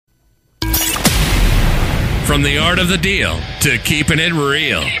From the art of the deal to keeping it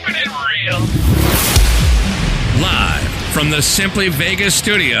real. Live from the Simply Vegas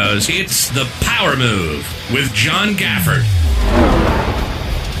studios, it's The Power Move with John Gafford.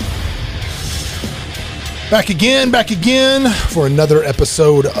 Back again for another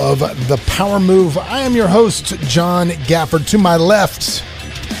episode of The Power Move. I am your host, John Gafford. To my left,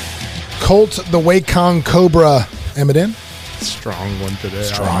 Colt the Wacom Cobra. Amidan. Strong one today.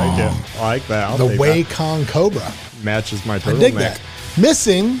 Strong. I like it. I like that. The Wacom Cobra. Matches my I dig turtleneck. that.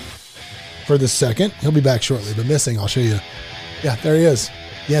 Missing for the second. He'll be back shortly, but missing, I'll show you. Yeah, there he is.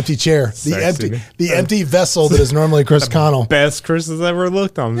 The empty chair. The empty vessel that is normally Chris Connell. Best Chris has ever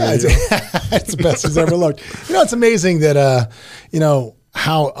looked on me. Yeah, it's the best he's ever looked. You know, it's amazing that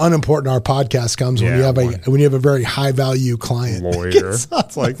how unimportant our podcast comes when you have a very high value client. Lawyer.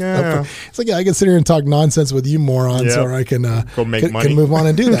 It's like I can sit here and talk nonsense with you morons, or I can go make money. Can move on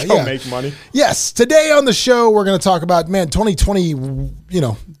and do that. Go make money. Yes. Today on the show, we're going to talk about 2020.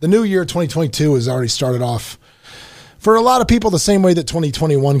 The new year 2022 has already started off for a lot of people the same way that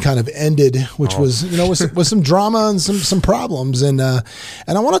 2021 kind of ended, which was with some drama and some problems. And I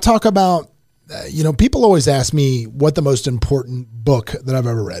want to talk about, people always ask me what the most important book that I've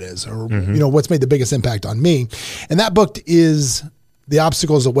ever read is, or, what's made the biggest impact on me. And that book is The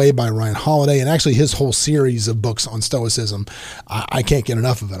Obstacles Away by Ryan Holiday, and actually his whole series of books on Stoicism. I can't get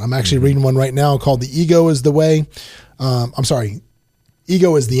enough of it. I'm actually reading one right now called The Ego is the Way.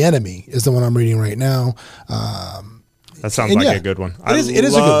 Ego is the Enemy is the one I'm reading right now. That sounds like a good one. It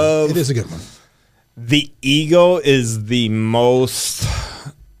is a good one. The ego is the most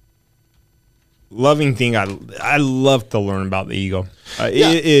loving thing. I love to learn about the ego.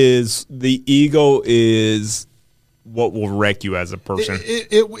 The ego is what will wreck you as a person.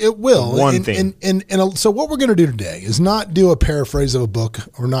 It will. One thing. And so what we're going to do today is not do a paraphrase of a book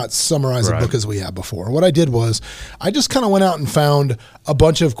or not summarize a book as we have before. What I did was I just kind of went out and found a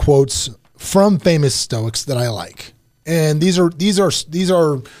bunch of quotes from famous Stoics that I like. And these are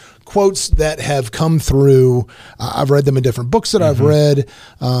quotes that have come through. I've read them in different books that I've read.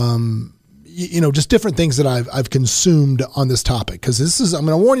 Just different things that I've consumed on this topic. Because I'm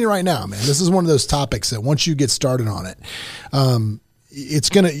going to warn you right now, man. This is one of those topics that once you get started on it,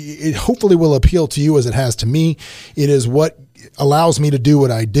 it hopefully will appeal to you as it has to me. It is what allows me to do what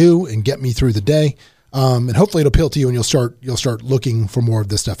I do and get me through the day. And hopefully it'll appeal to you and you'll start looking for more of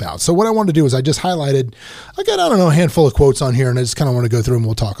this stuff out. So what I wanted to do is I just highlighted, I got a handful of quotes on here and I just kind of want to go through and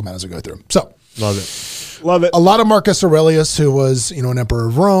we'll talk about it as we go through them. So Love it. A lot of Marcus Aurelius, who was, an emperor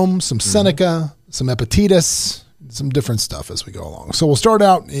of Rome, some Seneca, some Epictetus, some different stuff as we go along. So we'll start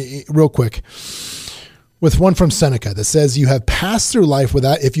out real quick with one from Seneca that says, if you have passed through life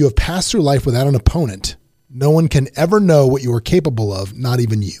without an opponent, no one can ever know what you are capable of, not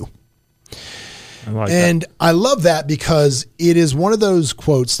even you. I love that because it is one of those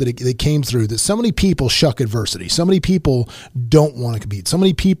quotes that came through that so many people shuck adversity. So many people don't want to compete. So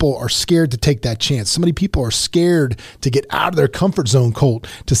many people are scared to take that chance. So many people are scared to get out of their comfort zone, Colt,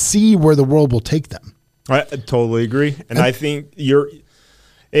 to see where the world will take them. I totally agree. And I think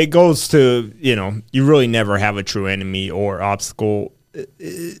it goes to, you really never have a true enemy or obstacle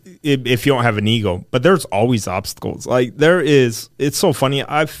if you don't have an ego. But there's always obstacles. It's so funny.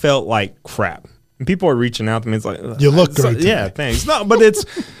 I felt like crap. And people are reaching out to me. It's like, you look great. Yeah, thanks. No, but it's,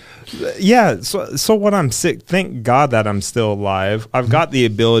 So when I'm sick, thank God that I'm still alive. I've got the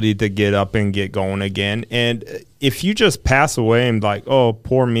ability to get up and get going again. And if you just pass away and like, oh,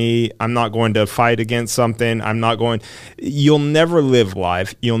 poor me, I'm not going to fight against something. You'll never live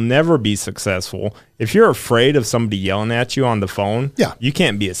life. You'll never be successful. If you're afraid of somebody yelling at you on the phone, you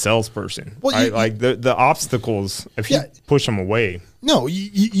can't be a salesperson. Well, right? The obstacles, if you push them away. No,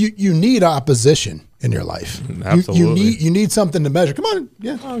 you need opposition in your life. Absolutely. You need something to measure. Come on.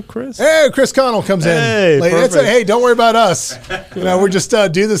 Yeah. Oh, Chris. Hey, Chris Connell comes in. Hey, don't worry about us. We're just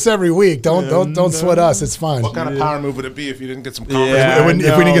do this every week. Don't sweat us. It's fine. What kind of power move would it be if you didn't get some commerce?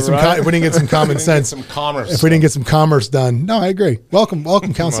 If we didn't get some common sense, some commerce. If we didn't get some commerce done. No, I agree. Welcome,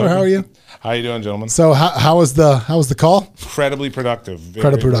 counselor. How are you? How you doing, gentlemen? So how was the call? Incredibly productive.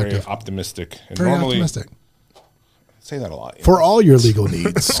 Very optimistic. And very optimistic. Say that a lot. For all your legal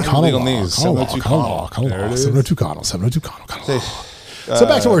needs. Legal needs. 702 Connell. 702 Connell. 702 Connell. So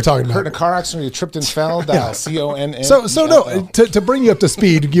back to what we were talking about. Hurt in a car accident, you tripped and fell. CONN. So to bring you up to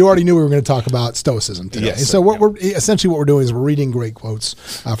speed, you already knew we were going to talk about Stoicism today. Yes, so what we're doing is we're reading great quotes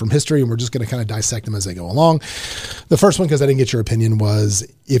from history, and we're just going to kind of dissect them as they go along. The first one, because I didn't get your opinion, was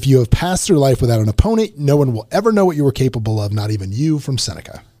if you have passed through life without an opponent, no one will ever know what you were capable of, not even you, from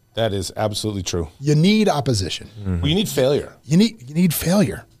Seneca. That is absolutely true. You need opposition. Well, you need failure. You need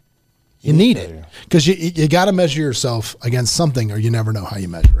failure. You need it because you got to measure yourself against something, or you never know how you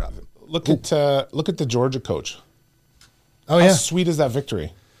measure up. Look at the Georgia coach. Oh, How yeah. sweet is that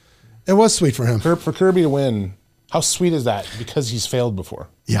victory? It was sweet for him. For Kirby to win, how sweet is that? Because he's failed before.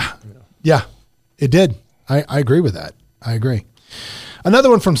 Yeah. Yeah, it did. I agree with that. I agree. Another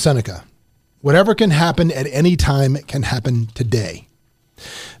one from Seneca. Whatever can happen at any time can happen today.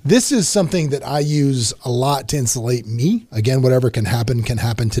 This is something that I use a lot to insulate me. Again, whatever can happen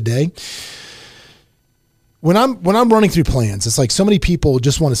today. When I'm running through plans, it's like so many people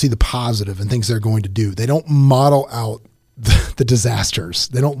just want to see the positive and things they're going to do. They don't model out the disasters.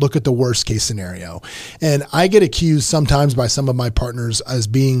 They don't look at the worst case scenario. And I get accused sometimes by some of my partners as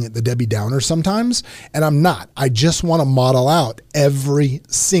being the Debbie Downer sometimes, and I'm not. I just want to model out every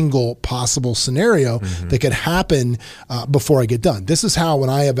single possible scenario that could happen before I get done. This is how,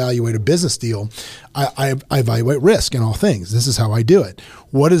 when I evaluate a business deal, I evaluate risk in all things. This is how I do it.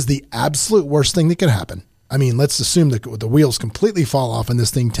 What is the absolute worst thing that could happen? I mean, let's assume that the wheels completely fall off and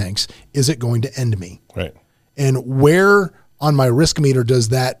this thing tanks. Is it going to end me? Right. And where on my risk meter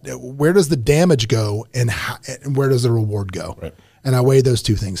where does the damage go and where does the reward go? Right. And I weigh those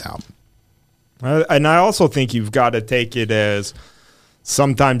two things out. And I also think you've got to take it as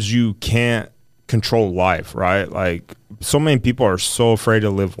sometimes you can't control life, right? Like so many people are so afraid to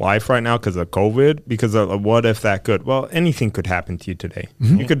live life right now because of COVID, because of what if that could, well, anything could happen to you today.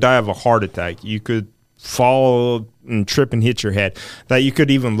 You could die of a heart attack. You could fall and trip and hit your head. That you could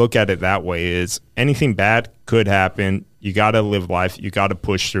even look at it that way is anything bad could happen. You got to live life. You got to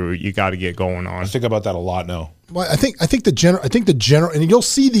push through. You got to get going on. I think about that a lot now. Well, I think the general, and you'll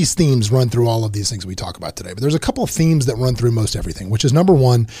see these themes run through all of these things we talk about today. But there's a couple of themes that run through most everything, which is number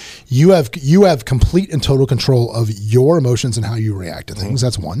one, you have complete and total control of your emotions and how you react to things.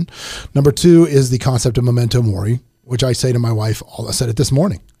 That's one. Number two is the concept of memento mori, which I say to my wife. I said it this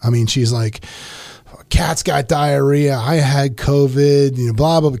morning. I mean, she's like, cat's got diarrhea. I had COVID,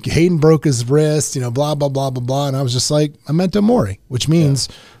 blah, blah, blah. Hayden broke his wrist, blah, blah, blah, blah, blah. And I was just like, memento mori, which means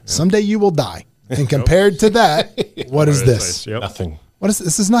someday you will die. And compared to that, what is this? Nothing.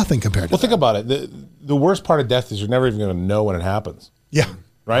 This is nothing compared to that. Well, think about it. The worst part of death is you're never even going to know when it happens. Yeah.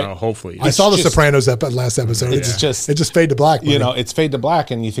 Right? Hopefully. I saw The Sopranos last episode. It just fade to black. Buddy. It's fade to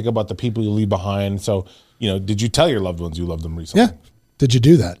black, and you think about the people you leave behind. So, did you tell your loved ones you loved them recently? Yeah. Did you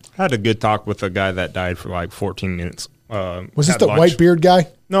do that? I had a good talk with a guy that died for like 14 minutes. Was this the white beard guy?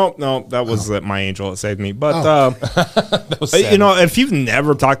 No, that was my angel that saved me. But, if you've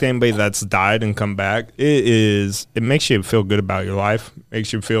never talked to anybody that's died and come back, it makes you feel good about your life.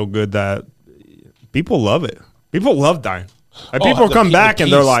 Makes you feel good that people love it. People love dying. Like people come back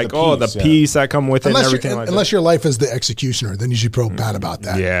and they're like, the peace that come with it and everything like that. Unless your life is the executioner, then you should feel bad about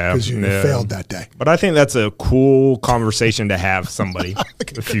that. Yeah. Because you failed that day. But I think that's a cool conversation to have somebody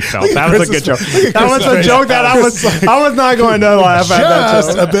if you felt. That was a good joke. That was a joke that I was not going to laugh at.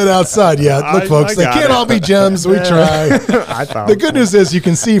 Just a bit outside. Yeah. Look, folks, they can't all be gems. We try. The good news is you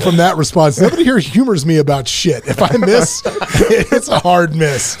can see from that response, nobody here humors me about shit. If I miss, it's a hard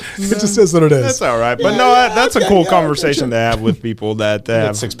miss. It just is what it is. That's all right. But that's a cool conversation to have with people that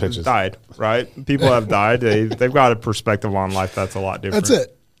have 6 pitches. Died, right? People have died. They've got a perspective on life that's a lot different. That's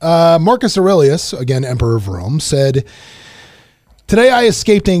it. Marcus Aurelius, again, Emperor of Rome, said, "Today I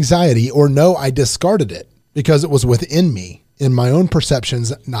escaped anxiety, or no, I discarded it because it was within me, in my own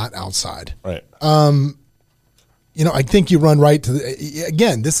perceptions, not outside." Right. I think you run right to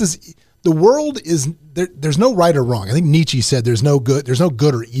the world is there. There's no right or wrong. I think Nietzsche said there's no good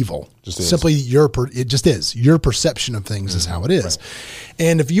or evil. Simply it just is. Your perception of things is how it is. Right.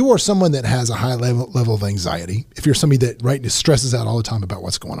 And if you are someone that has a high level of anxiety, if you're somebody that stresses out all the time about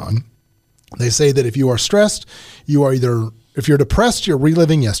what's going on, they say that if you are stressed, you are if you're depressed, you're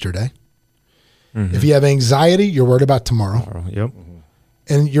reliving yesterday. Mm-hmm. If you have anxiety, you're worried about tomorrow. Yep.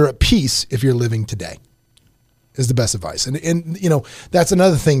 And you're at peace if you're living today. Is the best advice. And that's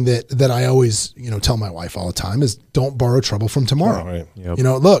another thing that I always, tell my wife all the time is don't borrow trouble from tomorrow. Right. Yep.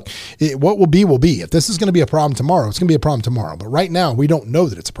 Look, what will be will be. If this is going to be a problem tomorrow, it's going to be a problem tomorrow. But right now we don't know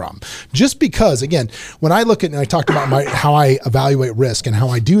that it's a problem. Just because, again, when I look at, and I talked about how I evaluate risk and how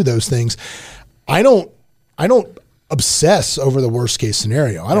I do those things, I don't obsess over the worst case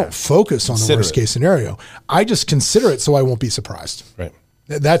scenario. I don't focus on the worst case scenario. I just consider it so I won't be surprised. Right.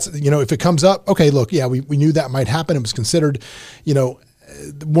 That's, if it comes up, okay, look, yeah, we knew that might happen. It was considered,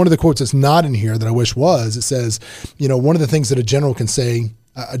 one of the quotes that's not in here that I wish was, it says, one of the things that a general can say,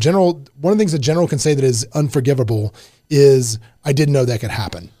 one of the things a general can say that is unforgivable is, I didn't know that could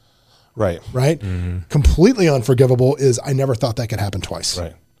happen. Right. Right. Mm-hmm. Completely unforgivable is, I never thought that could happen twice.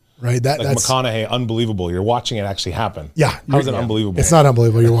 Right. right? Like That's McConaughey, unbelievable. You're watching it actually happen. Yeah. How is it unbelievable? It's not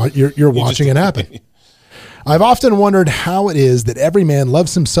unbelievable. You're watching it happen. I've often wondered how it is that every man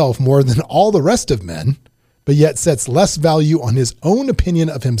loves himself more than all the rest of men, but yet sets less value on his own opinion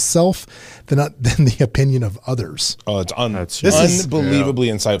of himself than the opinion of others. Oh, it's is unbelievably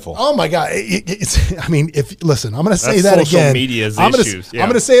insightful. Oh my God. Listen, I'm going to say That's that social again. media's I'm issues.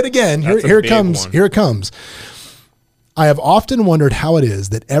 going to say it again. That's a Here it big comes. one. Here it comes. I have often wondered how it is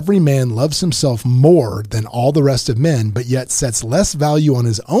that every man loves himself more than all the rest of men, but yet sets less value on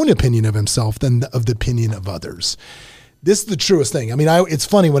his own opinion of himself than of the opinion of others. This is the truest thing. I mean, it's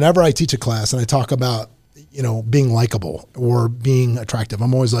funny whenever I teach a class and I talk about, being likable or being attractive.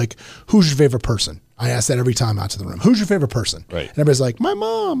 I'm always like, who's your favorite person? I ask that every time out to the room. Who's your favorite person? Right. And everybody's like, my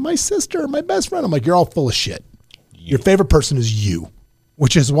mom, my sister, my best friend. I'm like, you're all full of shit. Your favorite person is you,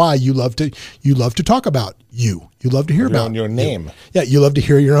 which is why you love to talk about you. You love to hear about your name. You. Yeah, you love to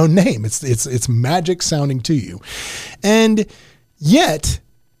hear your own name. It's magic sounding to you. And yet,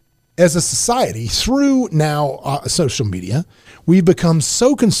 as a society, through now social media, we've become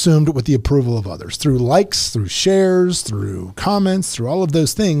so consumed with the approval of others through likes, through shares, through comments, through all of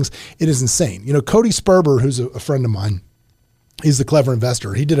those things. It is insane. Cody Sperber, who's a friend of mine, he's the Clever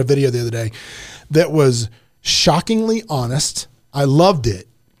Investor. He did a video the other day that was shockingly honest. I loved it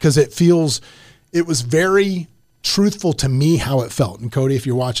because it was very truthful to me how it felt. And Cody, if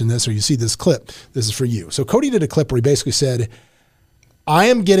you're watching this or you see this clip, this is for you. So Cody did a clip where he basically said, I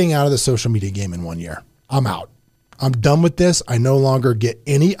am getting out of the social media game in 1 year. I'm out. I'm done with this. I no longer get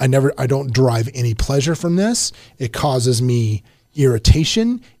I don't derive any pleasure from this. It causes me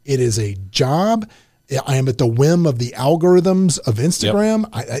irritation. It is a job. I am at the whim of the algorithms of Instagram.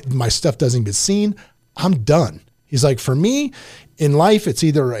 Yep. My stuff doesn't get seen. I'm done. He's like, for me in life, it's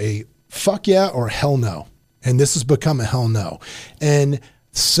either a fuck yeah or hell no. And this has become a hell no. And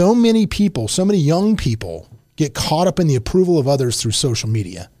so many people, so many young people get caught up in the approval of others through social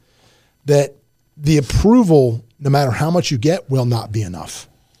media that the approval, no matter how much you get, will not be enough.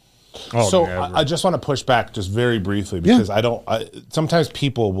 I just want to push back just very briefly because sometimes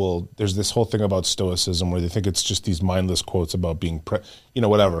people there's this whole thing about stoicism where they think it's just these mindless quotes about being,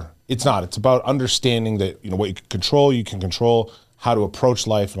 whatever. It's not. It's about understanding that, what you can control, how to approach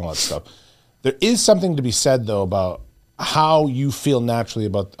life and all that stuff. There is something to be said though about how you feel naturally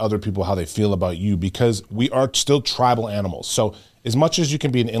about other people, how they feel about you, because we are still tribal animals. So as much as you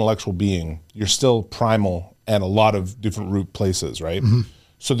can be an intellectual being, you're still primal at a lot of different root places, right? Mm-hmm.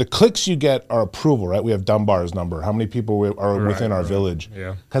 So the clicks you get are approval, right? We have Dunbar's number. How many people are within our village?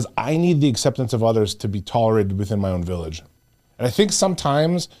 Yeah. Because I need the acceptance of others to be tolerated within my own village. And I think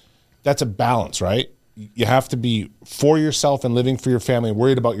sometimes that's a balance, right? You have to be for yourself and living for your family,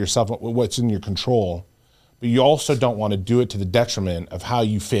 worried about yourself, what's in your control. But you also don't want to do it to the detriment of how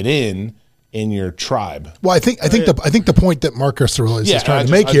you fit in your tribe. Well, I think the point that Marcus Aurelius is trying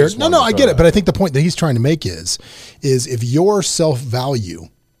to make here. No, I get it, but I think the point that he's trying to make is if your self-value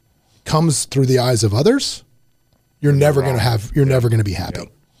comes through the eyes of others, you're never going to be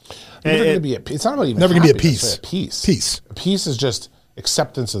happy. It's not really never going to be at peace. Peace is just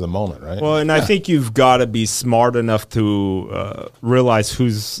acceptance of the moment, right? Well, and I think you've got to be smart enough to realize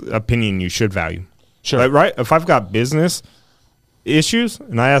whose opinion you should value. Sure. Right? If I've got business issues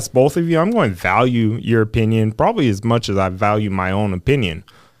and I ask both of you, I'm going to value your opinion probably as much as I value my own opinion.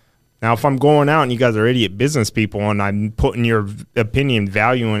 Now, if I'm going out and you guys are idiot business people and I'm putting your opinion,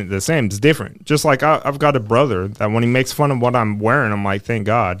 valuing it the same, it's different. Just like I've got a brother that when he makes fun of what I'm wearing, I'm like, thank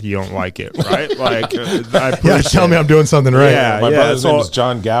God you don't like it, right? Like, I appreciate tell me I'm doing something right. Yeah, my brother's name is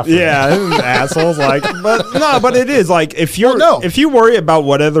John Gafford. Yeah, assholes. Like, but it is like if you worry about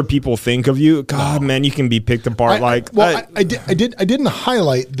what other people think of you, God, man, you can be picked apart. I didn't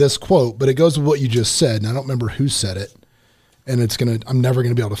highlight this quote, but it goes with what you just said, and I don't remember who said it. And I'm never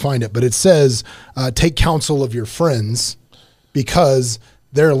going to be able to find it, but it says, take counsel of your friends because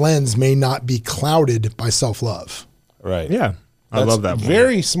their lens may not be clouded by self-love. Right. Yeah. I love that.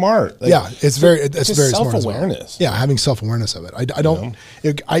 Very smart. It's very smart. Self-awareness. Well. Yeah. Having self-awareness of it. I don't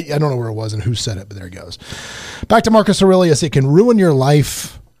know where it was and who said it, but there it goes. Back to Marcus Aurelius. It can ruin your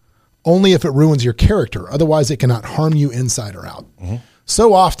life only if it ruins your character. Otherwise it cannot harm you inside or out. Mm-hmm.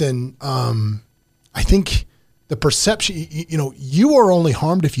 So often, I think the perception, you are only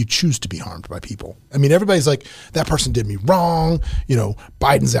harmed if you choose to be harmed by people. I mean, everybody's like, that person did me wrong.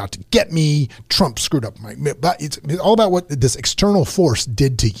 Biden's out to get me. Trump screwed up but it's all about what this external force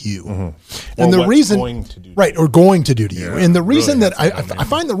did to you. Mm-hmm. And the reason, going to do to you. And the reason that I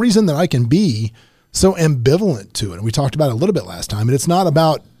find the reason that I can be so ambivalent to it, and we talked about it a little bit last time, and it's not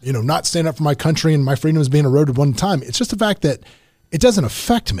about, not standing up for my country and my freedom is being eroded one time. It's just the fact that it doesn't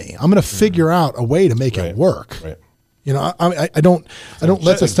affect me. I'm going to figure out a way to make it work. Right. You know, I don't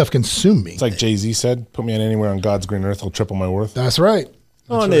let that stuff consume me. It's like Jay-Z said, put me on anywhere on God's green earth, I'll triple my worth. That's right.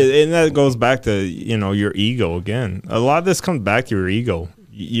 And that goes back to, you know, your ego again. A lot of this comes back to your ego.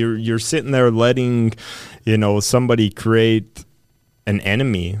 You're sitting there letting, you know, somebody create an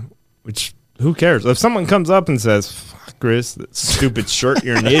enemy, which who cares? If someone comes up and says, "Fuck, Chris, that stupid shirt,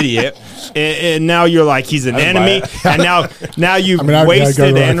 you're an idiot," and now you're like, he's an enemy, and now you've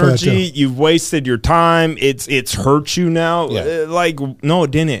wasted energy, you've wasted your time. It's hurt you now. Like, no,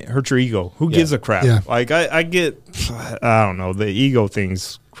 it didn't. It hurt your ego. Who gives a crap? Yeah. Like I don't know. The ego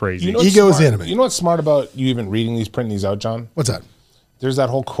thing's crazy. You know ego is the enemy. You know what's smart about you even printing these out, John? What's that? There's that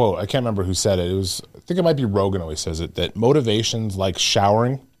whole quote. I can't remember who said it. I think it might be Rogan always says it, that motivation's like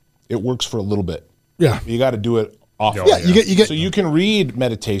showering. It works for a little bit. Yeah. You got to do it often. Yeah, you get. So you can read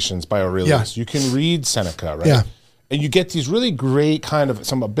Meditations by Aurelius. Yeah. You can read Seneca, right? Yeah. And you get these really great kind of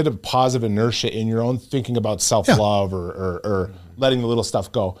a bit of positive inertia in your own thinking about self-love or letting the little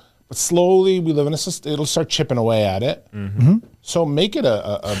stuff go. But slowly we live in it'll start chipping away at it. Mm-hmm. So make it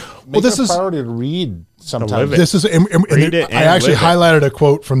a priority to read sometimes. This is, I actually highlighted a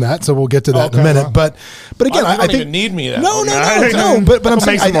quote from that, so we'll get to that in a minute. But again, I think even need me then. No. But I'm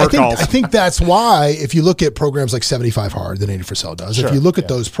saying I think that's why if you look at programs like 75 Hard that 80 for Sale does, if you look at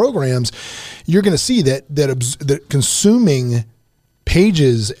those programs, you're going to see that consuming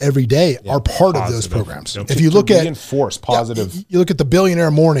pages every day are part of those programs. If you look at reinforce positive, you look at the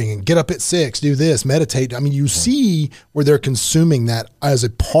Billionaire Morning and get up at 6, do this, meditate. I mean, you see where they're consuming that as a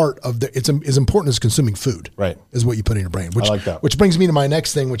part of it's as important as consuming food. Right, is what you put in your brain. Which, I like that. Which brings me to my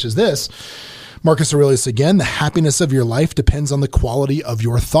next thing, which is this. Marcus Aurelius again: the happiness of your life depends on the quality of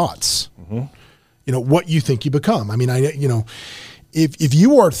your thoughts. Mm-hmm. You know what you think you become. I mean, if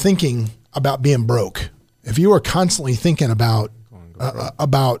you are thinking about being broke, if you are constantly thinking about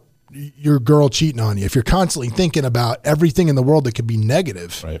your girl cheating on you, if you're constantly thinking about everything in the world that could be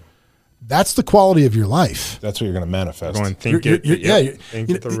negative, right, that's the quality of your life. That's what you're going to manifest. Go and think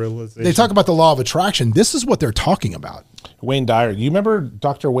the realization. They talk about the law of attraction. This is what they're talking about. Wayne Dyer. You remember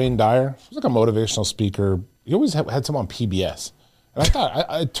Dr. Wayne Dyer? He was like a motivational speaker. He always had some on PBS. And I thought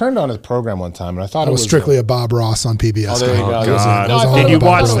I turned on his program one time, and I thought it was strictly a Bob Ross on PBS. Oh, there you go. God. Did you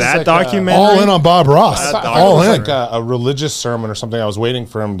watch that documentary? All in on Bob Ross. All in. It was like a religious sermon or something. I was waiting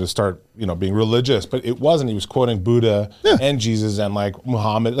for him to start, being religious, but it wasn't. He was quoting Buddha and Jesus and like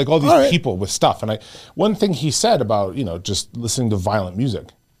Muhammad, like all these people with stuff. And one thing he said about just listening to violent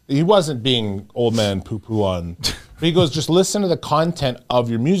music, he wasn't being old man poo-poo on. But he goes, just listen to the content of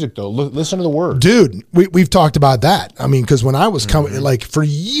your music, though. Listen to the words. Dude, we've talked about that. I mean, because when I was coming, like for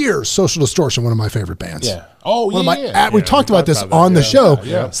years, Social Distortion, one of my favorite bands. Yeah. Oh, we talked about this on the show.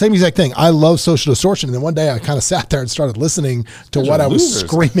 Yeah. Same exact thing. I love Social Distortion. And then one day I kind of sat there and started listening to what I was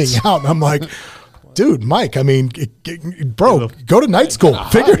screaming out. And I'm like, dude, Mike, I mean, bro, go to night school.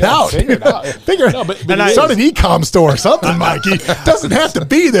 Figure it out. Figure it out. But start an e-com store or something, Mike. It doesn't have to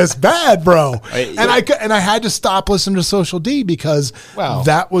be this bad, bro. And I had to stop listening to Social D because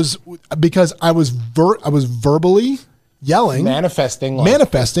I was verbally yelling, manifesting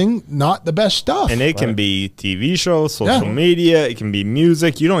not the best stuff. And it can be TV shows, social media, it can be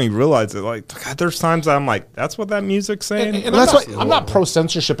music. You don't even realize it. Like, God, there's times I'm like, that's what that music's saying. And I'm not pro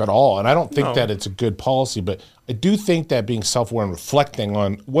censorship at all, and I don't think that it's a good policy. But I do think that being self-aware and reflecting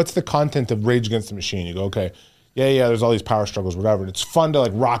on what's the content of Rage Against the Machine. You go, okay, there's all these power struggles, whatever. And it's fun to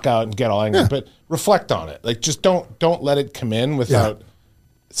like rock out and get all angry, but reflect on it. Like, just don't let it come in without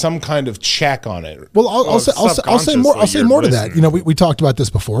some kind of check on it. Well, I'll say more. I'll say more to that. We talked about this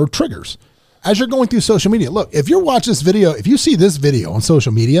before. Triggers. As you're going through social media, look, if you're watching this video, if you see this video on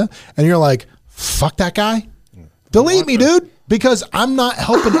social media and you're like, "Fuck that guy," delete me, dude, because I'm not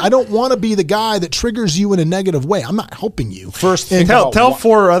helping. I don't want to be the guy that triggers you in a negative way. I'm not helping you. First, tell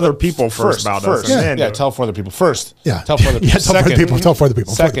 4 other people first about us. Tell 4 other people first. Yeah, tell 4 other people. Tell 4 other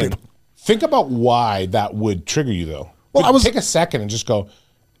people. Second, think about why that would trigger you, though. Well, take a second and just go,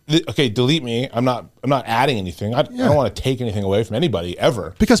 okay, delete me. I'm not adding anything. I don't want to take anything away from anybody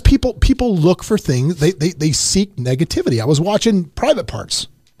ever. Because people look for things. They seek negativity. I was watching Private Parts,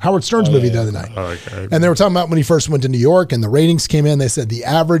 Howard Stern's movie the other night. And they were talking about when he first went to New York and the ratings came in. They said the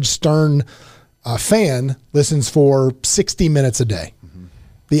average Stern fan listens for 60 minutes a day. Mm-hmm.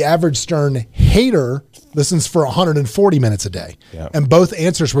 The average Stern hater listens for 140 minutes a day. Yep. And both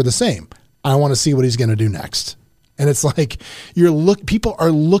answers were the same. I want to see what he's going to do next. And it's like people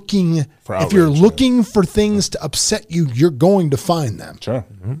are looking for outrage. If you're looking for things to upset you, you're going to find them. Sure.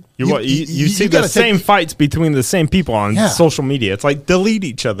 Mm-hmm. You see the same fights between the same people on social media. It's like delete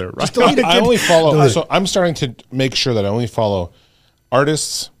each other. Right? I only follow. So I'm starting to make sure that I only follow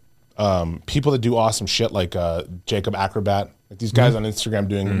artists, people that do awesome shit like Jacob Acrobat, like these guys on Instagram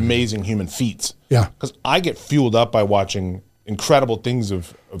doing amazing human feats. Yeah. Because I get fueled up by watching incredible things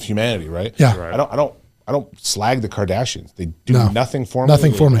of humanity, right? Yeah. Right. I don't slag the Kardashians. They do nothing for me.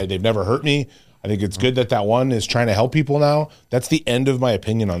 Nothing for me. They've never hurt me. I think it's good that one is trying to help people now. That's the end of my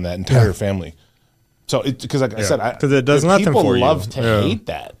opinion on that entire family. So, because like I said, because it does nothing people for you. love to hate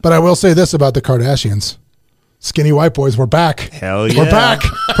that. But I will say this about the Kardashians. Skinny white boys, we're back. Hell yeah. We're back.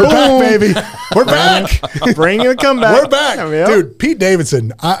 We're back, baby. We're back. Bring a comeback. We're back. Yep. Dude, Pete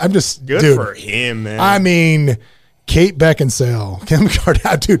Davidson, I'm just, Good for him, man. I mean, Kate Beckinsale, Kim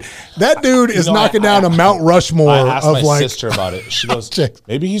Kardashian, dude, that dude is knocking down a Mount Rushmore I asked of my like sister about it. She goes, chicks.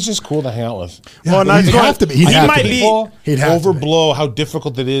 maybe he's just cool to hang out with. Yeah, Well, well, he'd not- have to be. he He'd might have to be. People He'd have to be. overblow how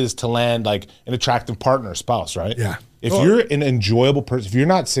difficult it is to land like an attractive partner or spouse, right? Yeah. If you're an enjoyable person, if you're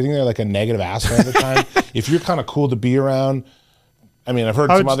not sitting there like a negative asshole all the time, if you're kind of cool to be around, I mean, I've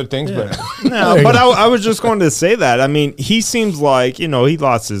heard some other things, but No, but I was just going to say that. I mean, he seems like, he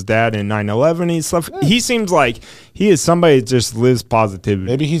lost his dad in 9/11 and stuff. He seems like he is somebody that just lives positivity.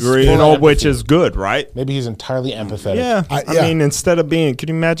 Maybe he's which full of is good, right? maybe he's entirely empathetic. Yeah. Yeah. I mean, instead of could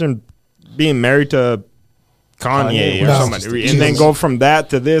you imagine being married to Kanye or No. somebody and then go from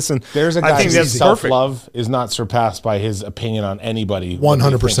that to this? And There's a I guy think whose that's perfect. self-love is not surpassed by his opinion on anybody.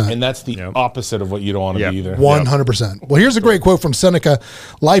 100%. And that's the opposite of what you don't want to be either. 100%. Well, here's a great quote from Seneca.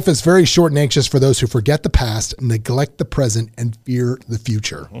 Life is very short and anxious for those who forget the past, neglect the present, and fear the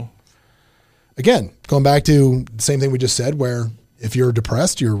future. Again, going back to the same thing we just said, where if you're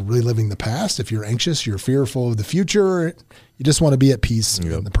depressed, you're reliving the past. If you're anxious, you're fearful of the future. You just want to be at peace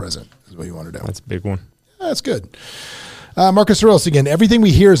in the present is what you want to do. That's a big one. That's good. Marcus Aurelius again. Everything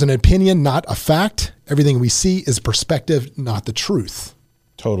we hear is an opinion, not a fact. Everything we see is perspective, not the truth.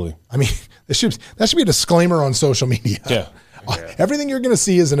 Totally. I mean, that should be a disclaimer on social media. Yeah. Everything you're going to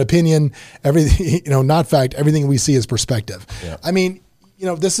see is an opinion. Everything, not fact. Everything we see is perspective. Yeah. I mean,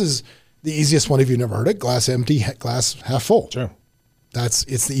 this is the easiest one if you've never heard it. Glass empty, glass half full. Sure.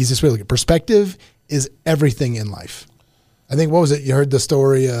 It's the easiest way to look at it. Perspective is everything in life. I think, what was it? You heard the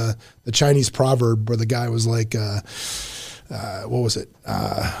story, the Chinese proverb where the guy was like, what was it?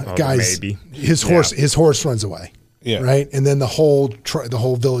 Guys, maybe. his horse runs away. Yeah. Right. And then the whole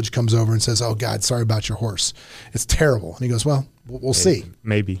village comes over and says, "Oh God, sorry about your horse. It's terrible." And he goes, "Well, we'll see."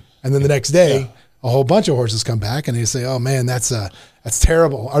 Maybe. And then the next day, a whole bunch of horses come back and they say, "Oh man, that's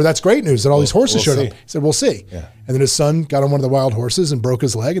terrible," or "That's great news that all these horses showed up." He said, "We'll see." Yeah. And then his son got on one of the wild horses and broke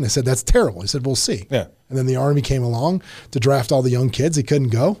his leg, and they said, "That's terrible." He said, "We'll see." Yeah. And then the army came along to draft all the young kids. He couldn't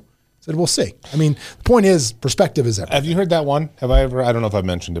go. Said, "We'll see." I mean, the point is, perspective is everything. Have you heard that one? Have I ever? I don't know if I've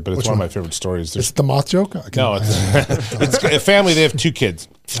mentioned it, but it's one of my favorite stories. It's the moth joke? No, it's a family. They have two kids,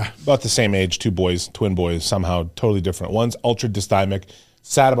 about the same age, two boys, twin boys, somehow totally different. One's ultra dysthymic,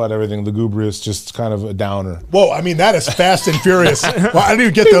 sad about everything, lugubrious, just kind of a downer. Whoa, I mean, that is fast and furious. Well, I didn't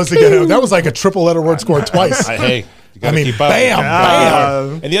even get those together. That was like a triple letter word scored twice. Hey, you gotta I mean, keep up.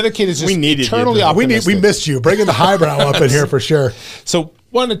 bam. And the other kid is just needed eternally you. optimistic. We missed you. Bringing the highbrow up in here for sure. So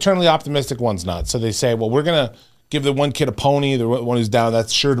one eternally optimistic, one's not. So they say, well, we're going to give the one kid a pony, the one who's down,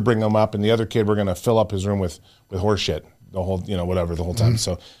 that's sure to bring him up. And the other kid, we're going to fill up his room with horse shit the whole, whatever, the whole time.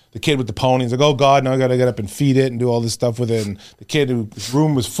 So the kid with the pony is like, oh God, now I got to get up and feed it and do all this stuff with it. And the kid whose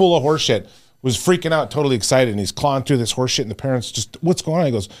room was full of horse shit was freaking out, totally excited. And he's clawing through this horse shit. And the parents just, what's going on?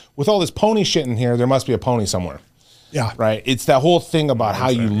 He goes, with all this pony shit in here, there must be a pony somewhere. Yeah. Right. It's that whole thing about how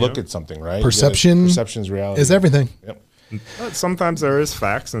you look at something, right? Perception's reality. Is everything. Yep. But sometimes there is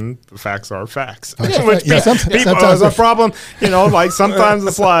facts, and the facts are facts. Which People sometimes has a problem. Like sometimes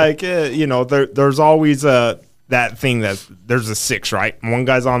it's like, there's always that thing that there's a 6, right? One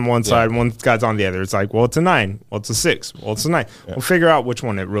guy's on one side, one guy's on the other. It's like, well, it's a 9. Well, it's a 6. Well, it's a 9. We'll figure out which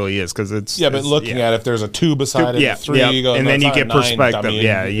one it really is because it's. Yeah, but looking at if there's a 2 beside it, a 3, you go, and then you get perspective.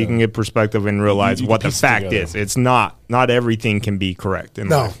 You can get perspective and realize what the fact is. It's not everything can be correct.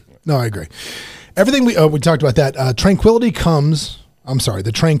 No, I agree. Everything we talked about that. The tranquility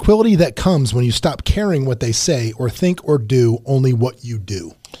that comes when you stop caring what they say or think or do, only what you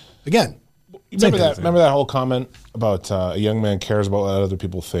do. Again, remember that whole comment about a young man cares about what other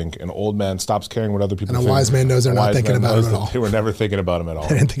people think, an old man stops caring what other people think. And a wise man knows they're not thinking about him at all. They were never thinking about him at all.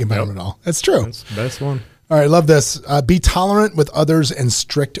 They didn't think about him at all. That's true. That's the best one. All right, love this. Be tolerant with others and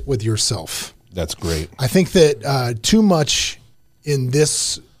strict with yourself. That's great. I think that too much in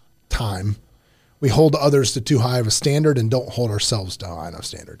this time, we hold others to too high of a standard and don't hold ourselves to high enough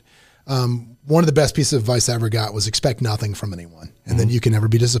standard. One of the best pieces of advice I ever got was expect nothing from anyone, and then you can never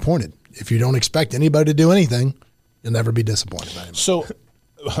be disappointed. If you don't expect anybody to do anything, you'll never be disappointed by anybody. So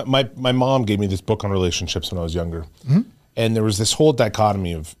my mom gave me this book on relationships when I was younger. And there was this whole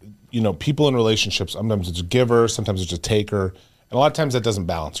dichotomy of, people in relationships, sometimes it's a giver, sometimes it's a taker. And a lot of times that doesn't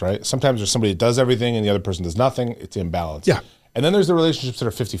balance, right? Sometimes there's somebody that does everything and the other person does nothing. It's imbalance. Yeah. And then there's the relationships that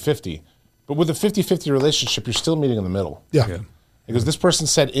are 50-50. But with a 50-50 relationship, you're still meeting in the middle. Yeah. Because this person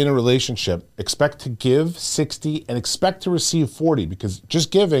said in a relationship, expect to give 60 and expect to receive 40, because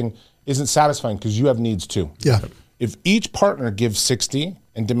just giving isn't satisfying because you have needs too. Yeah. If each partner gives 60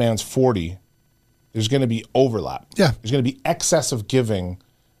 and demands 40, there's going to be overlap. Yeah. There's going to be excess of giving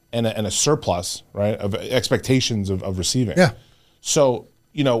and a surplus, right, of expectations of receiving. Yeah. So,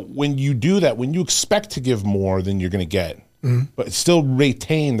 when you do that, when you expect to give more than you're going to get, but still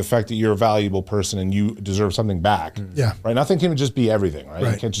retain the fact that you're a valuable person and you deserve something back. Yeah. Right. Nothing can just be everything, right?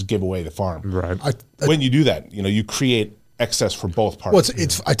 Right. You can't just give away the farm. Right. When you do that, you create excess for both parties.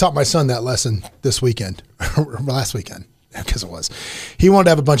 Well, I taught my son that lesson this weekend, or last weekend, because it was. He wanted to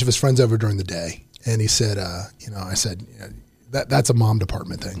have a bunch of his friends over during the day, and he said, I said, that's a mom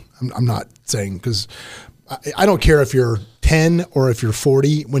department thing. I'm not saying, because I don't care if you're 10 or if you're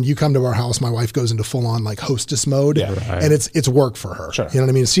 40. When you come to our house, my wife goes into full on like hostess mode, and it's work for her. Sure. You know what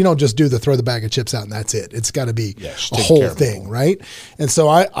I mean? So you don't just do throw the bag of chips out and that's it. It's got to be a whole thing, right? And so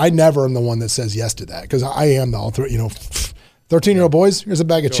I never am the one that says yes to that, because I am the 13-year-old boys. Here's a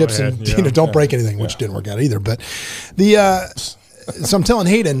bag of chips, ahead, and don't break anything, which didn't work out either. But so I'm telling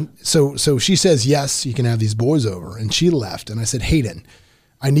Hayden. So she says yes, you can have these boys over, and she left, and I said, Hayden,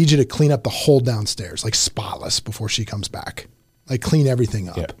 I need you to clean up the whole downstairs, like spotless, before she comes back. Like clean everything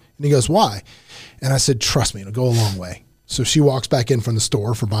up. Yeah. And he goes, why? And I said, trust me, it'll go a long way. So she walks back in from the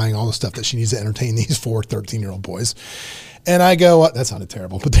store for buying all the stuff that she needs to entertain these 4 13-year-old boys. And I go, that sounded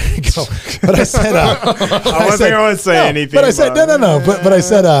terrible, but there you go. But I said, I wasn't going to say anything. But I said, no. But I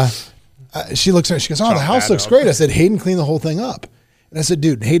said, she looks at her, she goes, the house looks great. I said, Hayden, clean the whole thing up. And I said,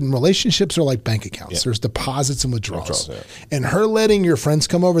 dude, Hayden, relationships are like bank accounts. Yeah. There's deposits and withdrawals. And her letting your friends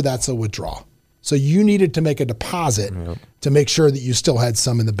come over, that's a withdrawal. So you needed to make a deposit to make sure that you still had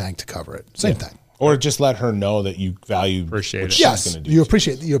some in the bank to cover it. Same thing. Or just let her know that you value what she's yes, going to do. You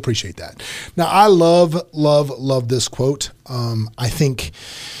appreciate that. Now, I love this quote. I think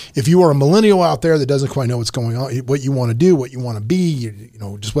if you are a millennial out there that doesn't quite know what's going on, what you want to do, what you want to be,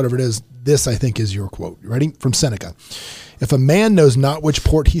 just whatever it is, this, I think, is your quote. You ready? From Seneca. If a man knows not which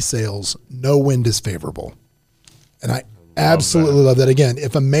port he sails, no wind is favorable. And I absolutely love that. Again,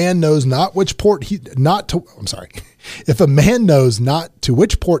 if a man knows not which port if a man knows not to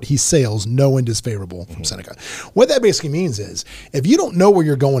which port he sails, no wind is favorable, from Seneca. What that basically means is, if you don't know where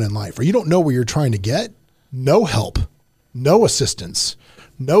you're going in life, or you don't know where you're trying to get, no help, no assistance,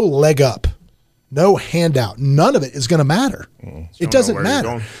 no leg up, no handout, none of it is going to matter. It doesn't matter.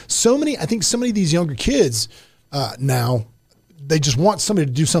 I think so many of these younger kids now, they just want somebody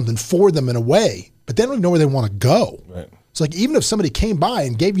to do something for them in a way, but they don't even know where they want to go. Right. It's like, even if somebody came by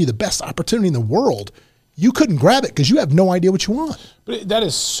and gave you the best opportunity in the world, you couldn't grab it because you have no idea what you want. But that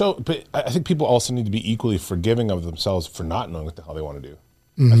is so. But I think people also need to be equally forgiving of themselves for not knowing what the hell they want to do.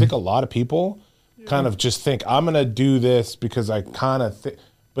 I think a lot of people kind of just think, I'm going to do this because I kind of think,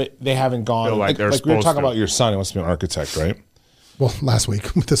 but they haven't gone. Like we were talking about your son, he wants to be an architect, right? Well, last week,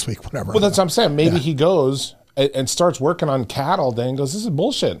 this week, whatever. Well, that's what I'm saying. Maybe he goes and starts working on CAD all day and goes, this is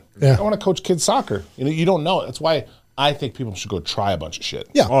bullshit. Yeah. I want to coach kids soccer. You don't know. That's why I think people should go try a bunch of shit.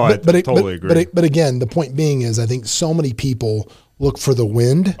 Yeah, I totally agree. But again, the point being is, I think so many people look for the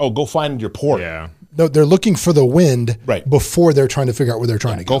wind. Oh, go find your port. Yeah. No, they're looking for the wind right before they're trying to figure out where they're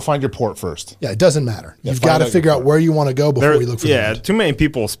trying to go. Go find your port first. Yeah, it doesn't matter. You've got to figure out where you want to go before you look for the wind. Too many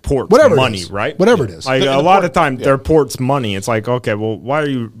people's port's whatever money, right? Whatever it is. Like a lot of time, their port's money. It's like, okay, well, why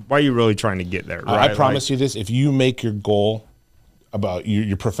are you really trying to get there? Right? I promise you this: if you make your goal about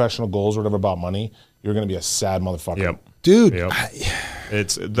your professional goals or whatever about money, you're going to be a sad motherfucker. Yep. Dude,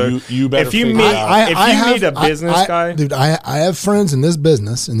 it's the you better if you meet a business guy, dude. I have friends in this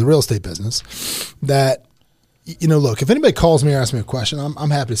business, in the real estate business, that look, if anybody calls me or asks me a question,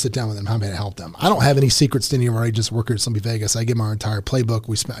 I'm happy to sit down with them. I'm happy to help them. I don't have any secrets to any of our agents work here at Sunby Vegas. I give my entire playbook.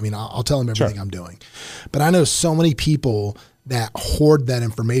 I'll tell them everything I'm doing. But I know so many people that hoard that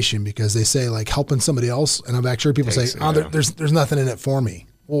information because they say, like, helping somebody else, and I've actually heard people say, there's nothing in it for me.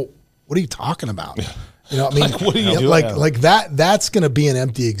 Well, what are you talking about? Like, what are you doing? Like that's going to be an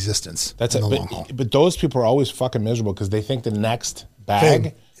empty existence. That's in it. the long haul. But those people are always fucking miserable because they think the next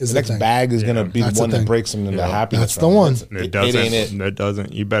bag is going to be the one that breaks them into happiness. That's the one. It ain't it. It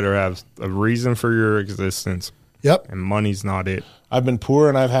doesn't. You better have a reason for your existence. Yep. And money's not it. I've been poor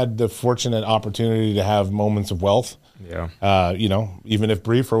and I've had the fortunate opportunity to have moments of wealth. Yeah. Even if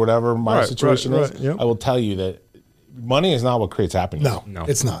brief or whatever my situation is, yep. I will tell you that money is not what creates happiness. No,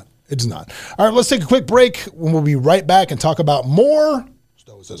 it's not. It does not. All right, let's take a quick break. We'll be right back and talk about more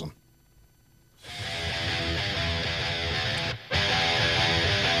Stoicism.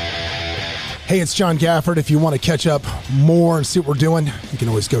 Hey, it's John Gafford. If you want to catch up more and see what we're doing, you can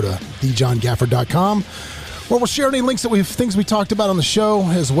always go to thejohngafford.com, where we'll share any links that things we talked about on the show,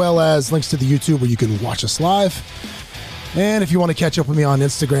 as well as links to the YouTube where you can watch us live. And if you want to catch up with me on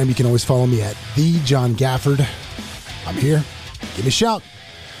Instagram, you can always follow me at thejohngafford. I'm here. Give me a shout.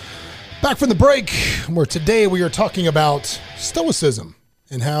 Back from the break, where today we are talking about Stoicism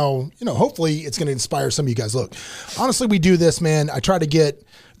and how, hopefully it's going to inspire some of you guys. Look, honestly, we do this, man. I try to get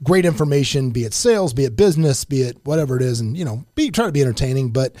great information, be it sales, be it business, be it whatever it is, and try to be entertaining.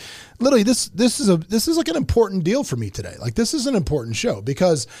 But literally, this is like an important deal for me today. Like, this is an important show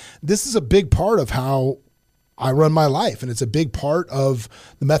because this is a big part of how I run my life, and it's a big part of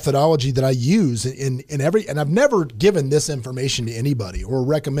the methodology that I use in every. And I've never given this information to anybody or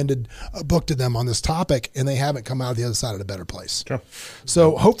recommended a book to them on this topic, and they haven't come out of the other side at a better place. Sure.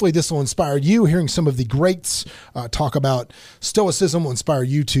 So hopefully this will inspire you. Hearing some of the greats talk about Stoicism will inspire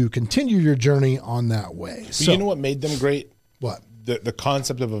you to continue your journey on that way. So, you know what made them great? What? The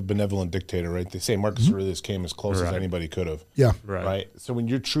concept of a benevolent dictator, right? They say Marcus Aurelius came as close as anybody could have. Yeah. Right. So when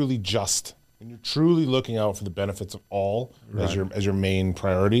you're truly just, when you're truly looking out for the benefits of all as your main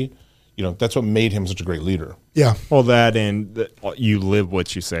priority, that's what made him such a great leader. Yeah. Well, that and you live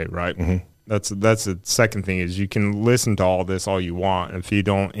what you say, right? Mm-hmm. That's the second thing is you can listen to all this all you want. If you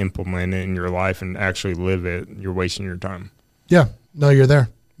don't implement it in your life and actually live it, you're wasting your time. Yeah. No, you're there.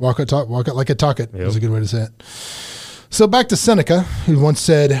 Walk it like it, talk it. Yep. Is a good way to say it. So back to Seneca, who once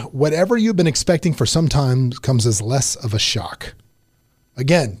said, "Whatever you've been expecting for some time comes as less of a shock."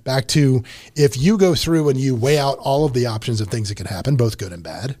 Again, back to if you go through and you weigh out all of the options of things that could happen, both good and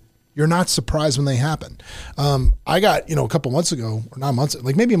bad, you're not surprised when they happen. I got, a couple months ago, or not months,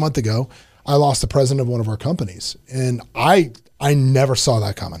 like maybe a month ago, I lost the president of one of our companies. And I never saw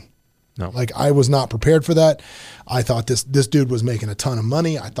that coming. No. Like, I was not prepared for that. I thought this dude was making a ton of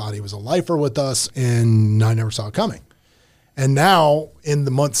money. I thought he was a lifer with us, and I never saw it coming. And now, in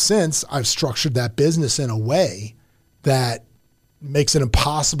the months since, I've structured that business in a way that makes it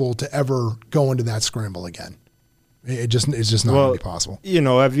impossible to ever go into that scramble again. It's just not going to be possible.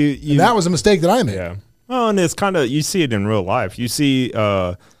 Have you and that was a mistake that I made. Yeah. Well, and it's kind of, you see it in real life. You see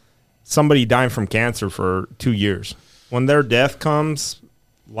somebody dying from cancer for 2 years. When their death comes,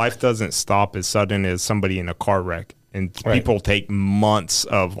 life doesn't stop as sudden as somebody in a car wreck. And people take months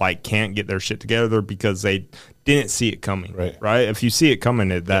of can't get their shit together because they didn't see it coming. Right? If you see it coming,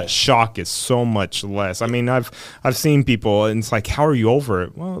 that shock is so much less. I mean, I've seen people, and it's like, how are you over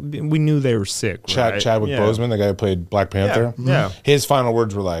it? Well, we knew they were sick. Chadwick Boseman, the guy who played Black Panther. Yeah. His final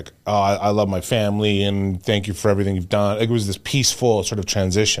words were like, "Oh, I love my family, and thank you for everything you've done." It was this peaceful sort of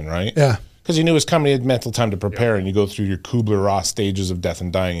transition, right? Yeah. Because he knew it was coming. He had mental time to prepare, and you go through your Kubler-Ross stages of death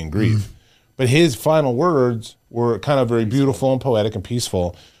and dying and grief. But his final words were kind of very beautiful and poetic and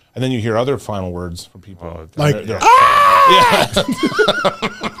peaceful. And then you hear other final words from people. Like, yeah.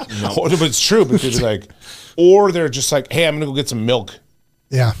 But it's true. But they're like, or they're just like, "Hey, I'm going to go get some milk."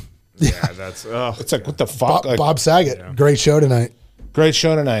 Yeah. Yeah, that's, it's like, what the fuck? Bob Saget, great show tonight. Great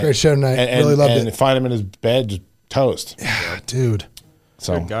show tonight. And really loved it. And find him in his bed, just toast. Yeah, dude.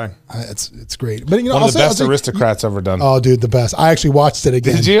 So, good guy. It's great. But one of the best aristocrats ever done. Oh, dude, the best. I actually watched it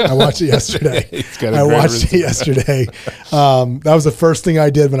again. Did you? I watched it yesterday. I watched it yesterday. That was the first thing I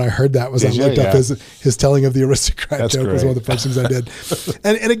did when I heard that. Was I looked up his telling of the aristocrat joke. Great. Was one of the first things I did.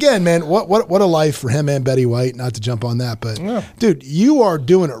 And again, man, what a life for him and Betty White. Not to jump on that, but dude, you are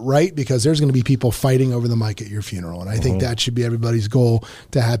doing it right because there's going to be people fighting over the mic at your funeral, and I think that should be everybody's goal,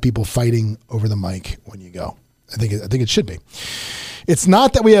 to have people fighting over the mic when you go. I think it should be. It's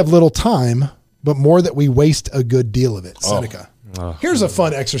not that we have little time, but more that we waste a good deal of it. Seneca. Here's a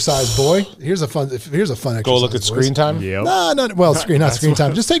fun exercise, boy. Here's a fun exercise. Go look at screen time? Yep. No. Well, not screen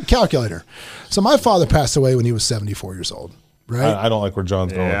time. Just take a calculator. So my father passed away when he was 74 years old, right? I don't like where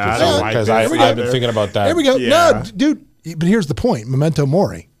John's going with this. Because I've been thinking about that. Here we go. Yeah. No, dude, but here's the point. Memento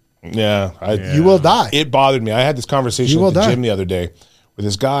mori. Yeah. You will die. It bothered me. I had this conversation with the gym the other day with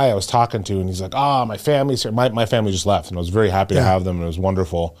this guy I was talking to, and he's like, my family's here. My family just left, and I was very happy to have them, and it was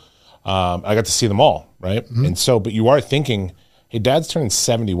wonderful. I got to see them all, right? Mm-hmm. And so, but you are thinking, hey, Dad's turning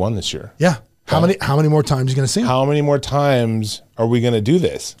 71 this year. Yeah. How many more times are you going to see him? How many more times are we going to do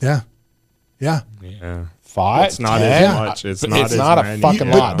this? Yeah. 5? It's not as much. It's not a fucking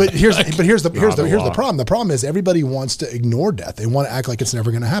lot. But here's the problem. The problem is everybody wants to ignore death. They want to act like it's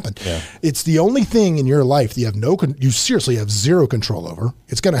never going to happen. Yeah. It's the only thing in your life that you seriously have zero control over.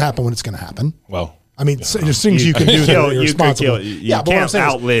 It's going to happen when it's going to happen. Well, I mean, there's things you can do that are irresponsible. You can't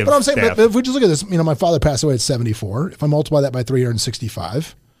outlive. But I'm saying, but if we just look at this, my father passed away at 74. If I multiply that by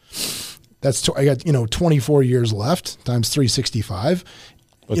 365, I got 24 years left times 365.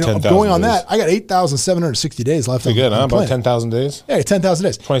 Going on that, I got 8,760 days left. Pretty good, huh? About 10,000 days. Yeah, 10,000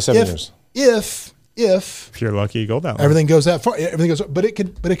 days. 27 years. If you're lucky, you go that long. Everything goes that far. Everything goes, but it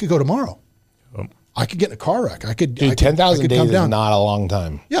could go tomorrow. I could get in a car wreck. 10,000 days is not a long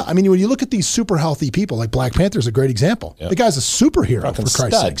time. Yeah, I mean, when you look at these super healthy people, like Black Panther is a great example. Yep. The guy's a superhero, fucking for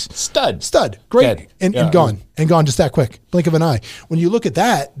Christ's sakes. Stud. Great. And gone just that quick. Blink of an eye. When you look at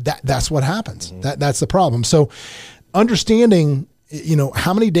that's what happens. Mm-hmm. That's the problem. So understanding,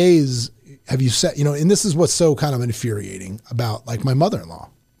 how many days have you set, and this is what's so kind of infuriating about like my mother-in-law.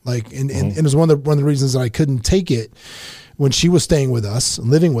 Like, and it was one of the reasons that I couldn't take it when she was staying with us,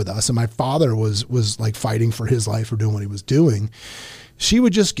 living with us, and my father was like fighting for his life or doing what he was doing. She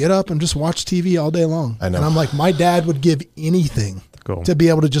would just get up and just watch TV all day long. I know. And I'm like, my dad would give anything to be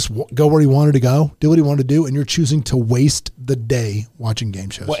able to just go where he wanted to go, do what he wanted to do, and you're choosing to waste the day watching game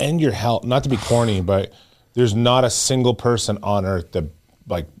shows. Well, and your health, not to be corny, but there's not a single person on earth that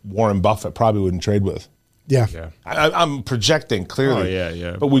like Warren Buffett probably wouldn't trade with. Yeah. I'm projecting clearly. Oh,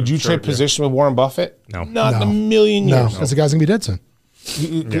 yeah. But would you trade position with Warren Buffett? No. Not in a million years. No, because the guy's going to be dead soon.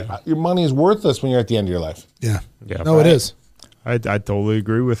 Your money is worthless when you're at the end of your life. Yeah. No, it is. I totally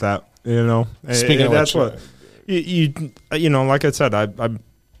agree with that. Speaking of that's which, what like I said, I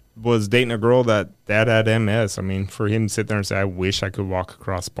was dating a girl that dad had MS. I mean, for him to sit there and say, "I wish I could walk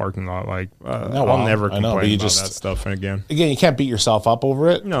across the parking lot," I'll never complain about that stuff again. Again, you can't beat yourself up over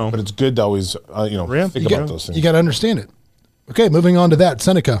it. No, but it's good to always think about those things. You got to understand it. Okay, moving on to that,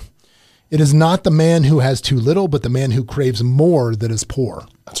 Seneca. It is not the man who has too little, but the man who craves more that is poor.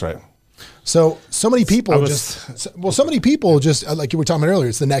 That's right. So many people just like you were talking about earlier,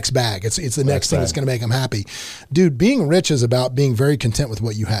 it's the next bag. It's the next thing that's going to make them happy. Dude, being rich is about being very content with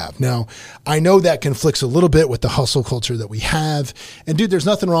what you have. Now, I know that conflicts a little bit with the hustle culture that we have. And dude, there's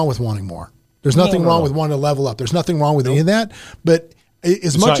nothing wrong with wanting more. There's nothing wrong with wanting to level up. There's nothing wrong with any of that. But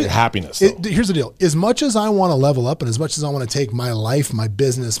it's not your happiness. Here's the deal. As much as I want to level up and as much as I want to take my life, my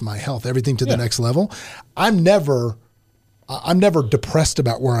business, my health, everything to the next level, I'm never depressed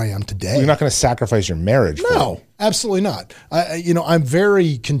about where I am today. You're not going to sacrifice your marriage. No, absolutely not. I'm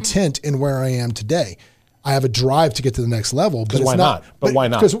very content in where I am today. I have a drive to get to the next level, but why not? But why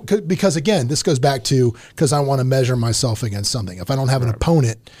not? Because again, this goes back to because I want to measure myself against something. If I don't have an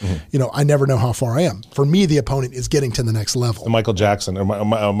opponent, I never know how far I am. For me, the opponent is getting to the next level. Michael Jackson or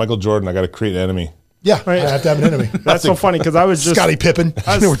Michael Jordan, I got to create an enemy. Yeah, I have to have an enemy. That's so funny because I was just Scottie Pippen.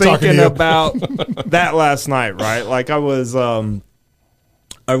 I was thinking about that last night, right? Like I was,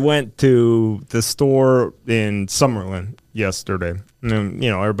 I went to the store in Summerlin yesterday. And,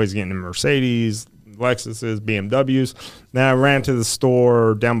 everybody's getting a Mercedes, Lexuses, BMWs. Then I ran to the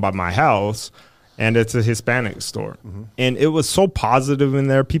store down by my house, and it's a Hispanic store, and it was so positive in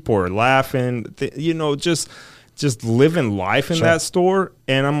there. People were laughing, just living life in that store.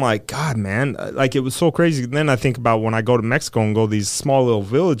 And I'm like, God, man, like it was so crazy. And then I think about when I go to Mexico and go to these small little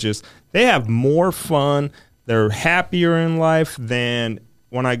villages, they have more fun. They're happier in life than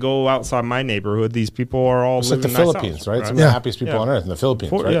when I go outside my neighborhood. These people are all living like the nice Philippines, house, right? Some of the happiest people on earth in the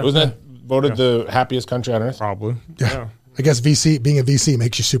Philippines, right? Yeah. Wasn't that voted the happiest country on earth? Probably. Yeah. I guess being a VC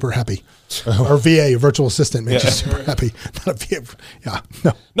makes you super happy, or VA, a virtual assistant, makes you super happy. Not a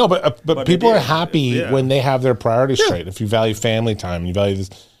VA. No, but people are happy when they have their priorities straight. If you value family time, you value this,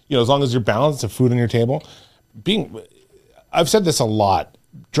 as long as you're balanced, the food on your table. I've said this a lot.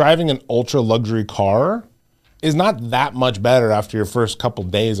 Driving an ultra luxury car is not that much better after your first couple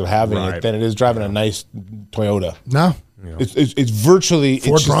days of having it than it is driving a nice Toyota. No. Yeah. It's virtually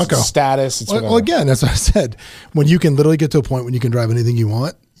Ford Bronco status. Well, again, as I said, when you can literally get to a point when you can drive anything you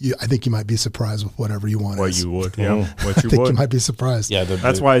want, I think you might be surprised with whatever you want. What you would, yeah. What you I think would. you might be surprised. Yeah,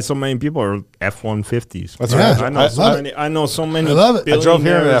 that's why so many people are F-150s. That's right. I know so many. I love it. I drove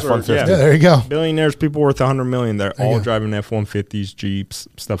here in an F-150. Yeah, there you go. Billionaires, people worth $100 million. They're all driving F-150s, Jeeps,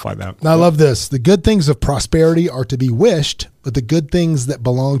 stuff like that. Now, I love this. The good things of prosperity are to be wished, but the good things that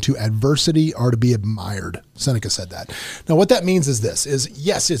belong to adversity are to be admired. Seneca said that. Now, what that means is this: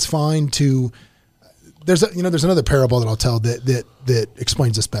 yes, it's fine to. There's another parable that I'll tell that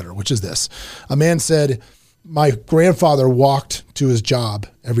explains this better, which is this. A man said, my grandfather walked to his job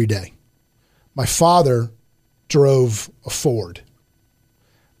every day. My father drove a Ford.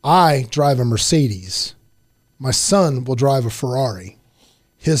 I drive a Mercedes. My son will drive a Ferrari.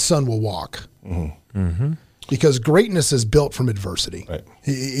 His son will walk. Mm-hmm. Mm-hmm. because greatness is built from adversity. Right.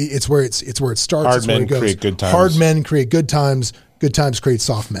 It's where it starts. Hard it's where men it goes. create good times. Hard men create good times. Good times create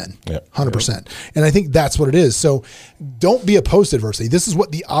soft men. 100%. And I think that's what it is. So don't be opposed to adversity. This is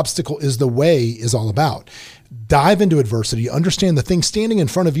what the obstacle is the way is all about. Dive into adversity. Understand the thing standing in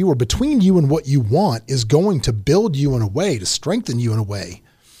front of you or between you and what you want is going to build you in a way, to strengthen you in a way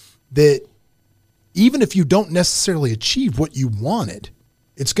that even if you don't necessarily achieve what you wanted,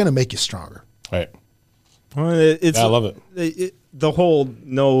 it's going to make you stronger. Right. Well, I love it. The whole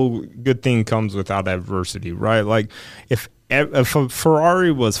no good thing comes without adversity, right? Like if a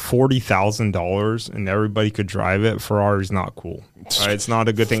Ferrari was $40,000 and everybody could drive it, Ferrari's not cool. Right? It's not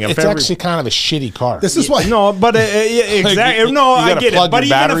a good thing. It's actually kind of a shitty car. This is why. No, but exactly. You No, I get it. But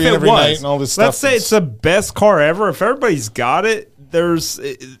even if it was, and all this stuff, let's say it's the best car ever. If everybody's got it, there's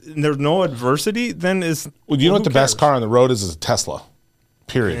no adversity. Then it's well, you know what the best car on the road is a Tesla.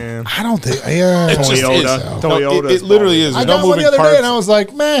 Period. Yeah. I don't think. Toyota. It literally is. I There's got no one the moving other parts. day and I was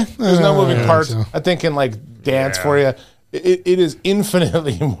like, meh. There's no moving parts. So. I think can like dance for you. It is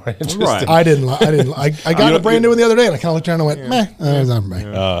infinitely more interesting. Right. I got a brand new one the other day and I kind of looked around and went, meh. It's not for me.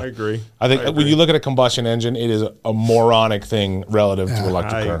 I agree. I think when you look at a combustion engine, it is a moronic thing relative to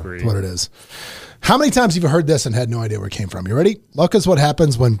electric I car. agree. That's what it is. How many times have you heard this and had no idea where it came from? You ready? Luck is what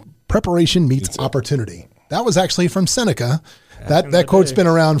happens when preparation meets opportunity. That was actually from Seneca. That quote's been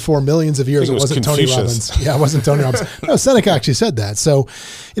around for millions of years. It wasn't Tony Robbins. Yeah, it wasn't Tony Robbins. No, Seneca actually said that. So,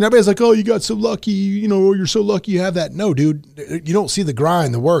 everybody's like, oh, you got so lucky, you're so lucky you have that. No, dude, you don't see the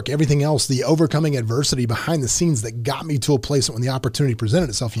grind, the work, everything else, the overcoming adversity behind the scenes that got me to a place that when the opportunity presented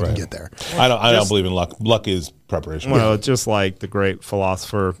itself, you can get there. I don't believe in luck. Luck is preparation. Well, just like the great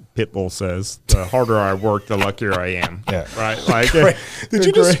philosopher Pitbull says, the harder I work, the luckier I am. Yeah. Right? Like, Did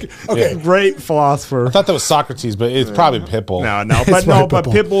you just, okay. Great philosopher. I thought that was Socrates, but it's probably Pitbull. But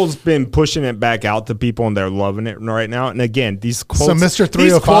Pitbull's been pushing it back out to people, and they're loving it right now. And again, these quotes. So Mr.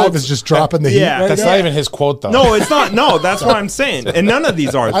 305 is just dropping the heat. Yeah, right that's now? not even his quote, though. No, it's not. No, that's what I'm saying. And none of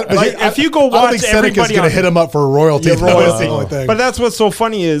these are. If you go I don't watch think Seneca's everybody going to hit him up for a royalty. Yeah, That's the only thing. But that's what's so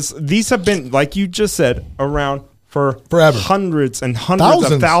funny is these have been, like you just said, around for forever, hundreds and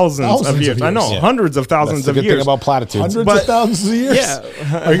hundreds of thousands of years. I know, hundreds of thousands That's the of good years. thing about platitudes. Hundreds of thousands of years. Yeah.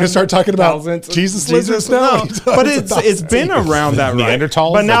 Are you going to start talking about Jesus lizards now? No. But it's been around that, right?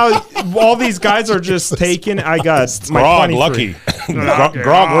 Neanderthals? But now all these guys are just taking. I got my Grog, 23. lucky.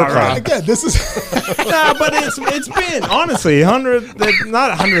 Grog, work hard. Again, this is Nah, but it's been honestly not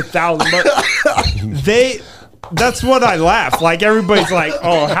 100,000, but that's what I laugh. Like everybody's like,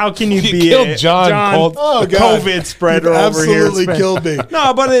 "Oh, how can you be killed John Colt. Oh, God. COVID spreader You've over here?" absolutely killed me.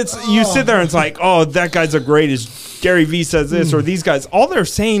 No, but you sit there and it's like, "Oh, that guy's the greatest." Gary Vee says this, or these guys. All they're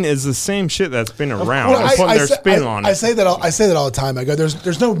saying is the same shit that's been around. Well, and putting their spin on it. I say that all the time. I go,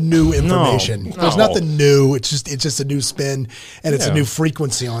 there's no new information. There's nothing new. It's just a new spin and it's a new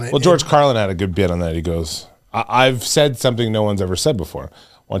frequency on it. Well, George Carlin had a good bit on that. He goes, I've said something no one's ever said before.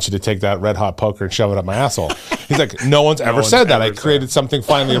 I want you to take that red hot poker and shove it up my asshole. He's like, no one's ever said that. I created something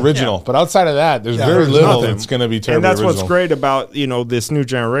finally original. But outside of that, there's very little that's going to be terribly original. And that's original. what's great about, this new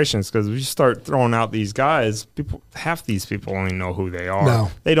generation, because if you start throwing out these guys, half these people only know who they are.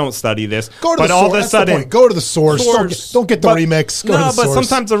 No. They don't study this. Go to but the all source. of a sudden, That's the point. Go to the source. Don't get the remix. Go to the source.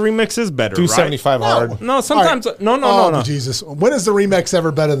 Sometimes the remix is better, 275 hard. No, sometimes right. No. Jesus. When is the remix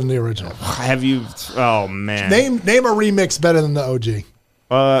ever better than the original? Have you? Oh man. Name a remix better than the OG.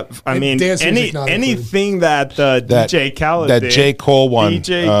 I mean, anything that DJ Khaled that did. J. Cole one.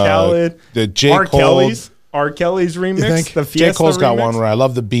 DJ Khaled. The J. R. Cole. R. Kelly's remix. The Fiesta J. Cole's got remix? one where I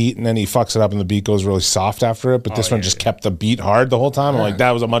love the beat and then he fucks it up and the beat goes really soft after it. But this one just kept the beat hard the whole time. I'm like,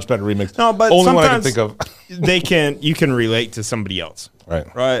 that was a much better remix. No, but only one I can sometimes think of. you can relate to somebody else.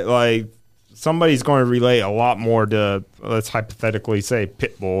 Right. Like somebody's going to relate a lot more to, let's hypothetically say,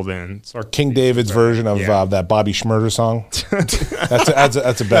 Pitbull than King David's version of that Bobby Schmurder song.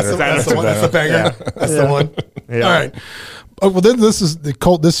 That's a better. That's the one. That's the banger. Yeah. That's the one. Yeah. All right. Oh, well, then this is the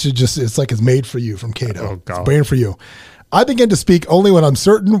Colt. This should it's like it's made for you from Cato. Oh, God. It's made for you. I begin to speak only when I'm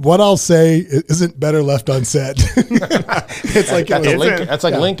certain what I'll say isn't better left unsaid. It's like that's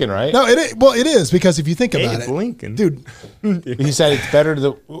like Lincoln, right? No, it is because if you think about it, Lincoln, dude. He said it's better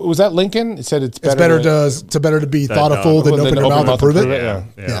to. Was that Lincoln? He said it's better to be thought a fool than open your mouth and prove it.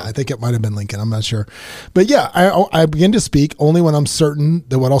 Yeah, I think it might have been Lincoln. I'm not sure, but yeah, I begin to speak only when I'm certain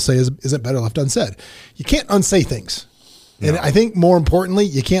that what I'll say isn't better left unsaid. You can't unsay things. And I think more importantly,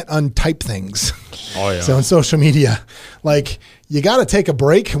 you can't untype things. Oh yeah. So on social media, like you got to take a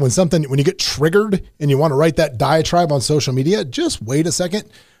break when you get triggered and you want to write that diatribe on social media, just wait a second.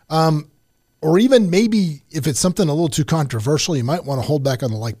 or even maybe if it's something a little too controversial, you might want to hold back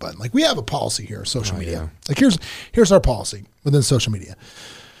on the like button. Like we have a policy here, social media. Yeah. Like here's our policy within social media,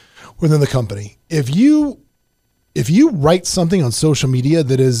 within the company. If you write something on social media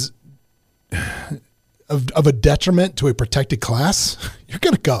that is of a detriment to a protected class, you're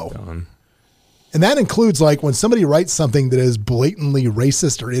going to go. Done. And that includes like when somebody writes something that is blatantly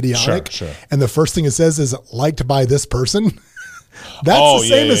racist or idiotic, sure. and the first thing it says is liked by this person. That's the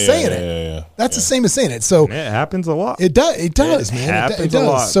same as saying it. That's the same as saying it. So it happens a lot. It does, man. It does. A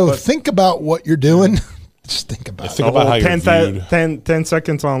lot, so think about what you're doing. Just think about it. Think about how you're viewed. 10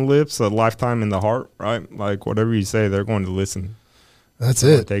 seconds on lips, a lifetime in the heart, right? Like whatever you say, they're going to listen. That's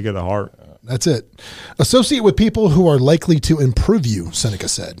it. Take it to heart. That's it. Associate with people who are likely to improve you, Seneca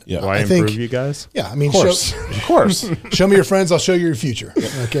said. Yeah. Why improve you guys? Yeah, I mean, of course. Show me your friends, I'll show you your future.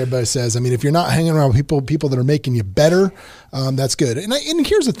 Like everybody says. I mean, if you're not hanging around with people that are making you better, that's good. And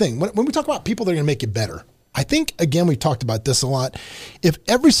here's the thing. When we talk about people that are going to make you better, I think, again, we talked about this a lot. If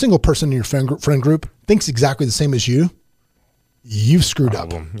every single person in your friend group thinks exactly the same as you, you've screwed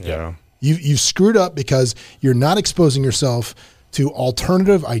up. Yeah. You've screwed up because you're not exposing yourself to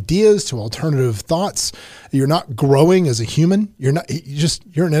alternative ideas, to alternative thoughts. You're not growing as a human. You're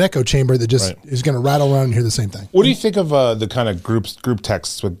in an echo chamber that just is going to rattle around and hear the same thing. What do you think of the kind of group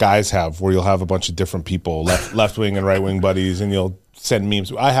texts what guys have, where you'll have a bunch of different people, left wing and right wing buddies, and you'll send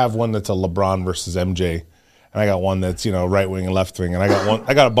memes? I have one that's a LeBron versus MJ, and I got one that's right wing and left wing, and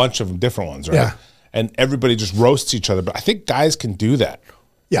I got a bunch of different ones, right? Yeah. And everybody just roasts each other, but I think guys can do that.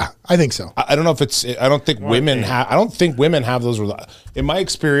 Yeah, I think so. I don't know if it's. I don't think women have. I don't think women have those. In my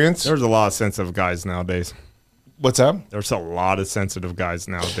experience, there's a lot of sensitive guys nowadays. What's that? There's a lot of sensitive guys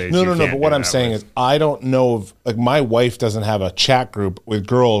nowadays. No. But what I'm saying is, I don't know if my wife doesn't have a chat group with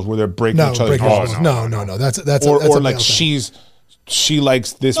girls where they're breaking each other's balls. No. That's or a like she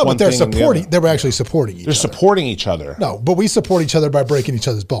likes this one but they're thing. supporting. They're actually supporting each other. They're supporting each other. No, but we support each other by breaking each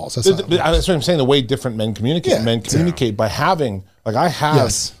other's balls. That's what I'm saying. The way different men communicate. Yeah, men communicate by having I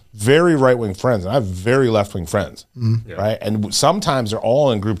have very right wing friends and I have very left wing friends, right? And sometimes they're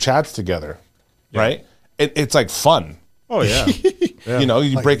all in group chats together, right? It's like fun. Oh yeah,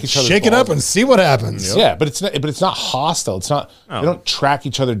 you break each other's shake it balls. up and see what happens. Yep. Yeah, but it's not hostile. It's not. They don't track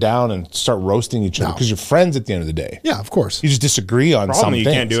each other down and start roasting each other because you're friends at the end of the day. Yeah, of course. You just disagree on some things.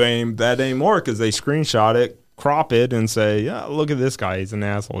 You can't do that anymore because they screenshot it, crop it, and say, "Yeah, look at this guy. He's an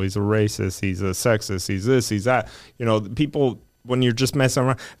asshole. He's a racist. He's a sexist. He's this. He's that." People when you're just messing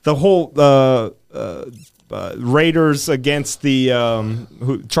around, the whole Raiders against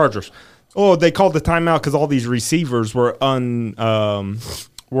the Chargers. Oh, they called the timeout because all these receivers were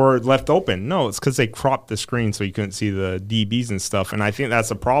left open. No, it's because they cropped the screen so you couldn't see the DBs and stuff. And I think that's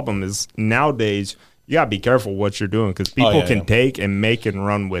the problem is nowadays you got to be careful what you're doing because people can take and make and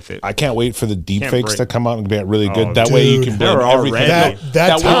run with it. I can't wait for the deep fakes to come out and get really good. That way you can blame everything.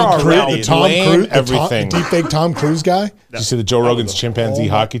 That Tom Cruise, everything. Deep fake Tom Cruise guy. Did you see the Joe Rogan's chimpanzee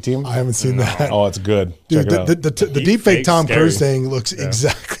hockey team? I haven't seen that. Oh, it's good. Dude, the deep fake Tom Cruise thing looks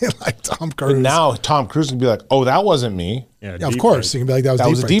exactly like Tom Cruise. But now Tom Cruise can be like, "Oh, that wasn't me." Yeah, of course. You can be like, that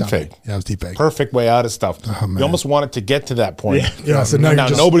was a deep fake. Yeah, it was deep fake. Perfect way out of stuff. You almost want it to get to that point. Yeah. So now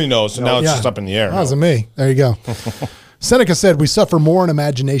nobody knows. So now it's just up in the air. That wasn't me. There you go. Seneca said, we suffer more in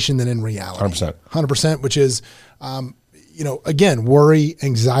imagination than in reality. 100%. 100%, which is, again, worry,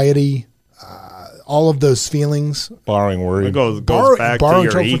 anxiety, all of those feelings. Borrowing worry. It goes back to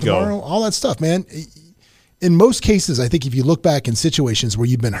your ego. Tomorrow, all that stuff, man. In most cases, I think if you look back in situations where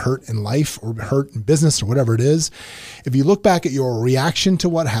you've been hurt in life or hurt in business or whatever it is, if you look back at your reaction to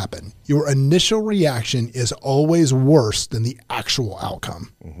what happened, your initial reaction is always worse than the actual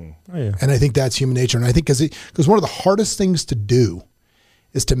outcome. Mm-hmm. Oh, yeah. And I think that's human nature. And I think because one of the hardest things to do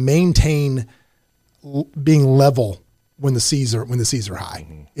is to maintain being level when the seas are high.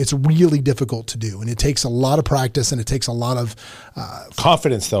 Mm-hmm. It's really difficult to do, and it takes a lot of practice, and it takes a lot of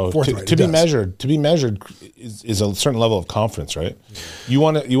confidence. Though to be measured is a certain level of confidence, right? Yeah.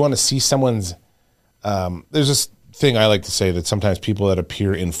 You want to see someone's. There's this thing I like to say that sometimes people that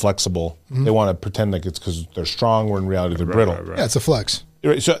appear inflexible, they want to pretend like it's because they're strong, where in reality they're brittle. Right. Yeah, it's a flex.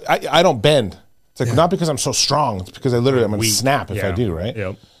 So I don't bend. It's like not because I'm so strong. It's because I'm going to snap if I do. Right.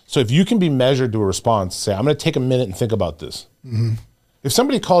 Yep. So if you can be measured to a response, say, I'm going to take a minute and think about this. Mm-hmm. If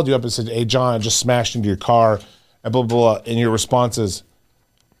somebody called you up and said, "Hey, John, I just smashed into your car," and blah, blah, blah, and your response is,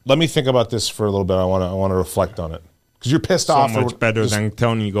 "Let me think about this for a little bit. I want to reflect on it." Because you're pissed off. So much better than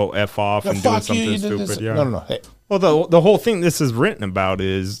telling you go F off and doing something stupid. Yeah. No. Hey. Well, the whole thing this is written about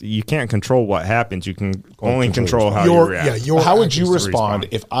is you can't control what happens. You can only control how you react. How would you respond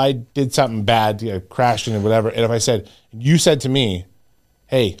if I did something bad, crashed into whatever, and if I said, you said to me,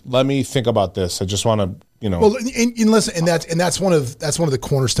 hey, let me think about this. I just want to, Well, and listen, and that's one of the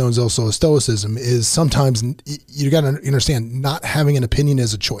cornerstones also of Stoicism is sometimes you got to understand not having an opinion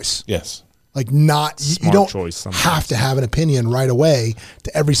is a choice. Yes. Like you don't have to have an opinion right away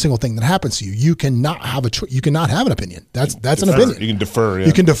to every single thing that happens to you. You cannot have you cannot have an opinion. That's an opinion. You can defer. Yeah.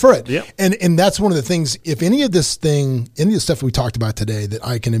 You can defer it. Yep. And that's one of the things. If any of the stuff we talked about today that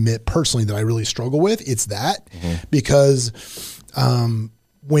I can admit personally that I really struggle with, it's that because.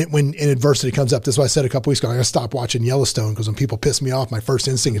 When in adversity comes up, this is what I said a couple weeks ago. I gotta stop watching Yellowstone because when people piss me off, my first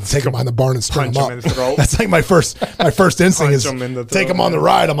instinct is to take them behind the barn and string them up. That's like my first instinct is take them on the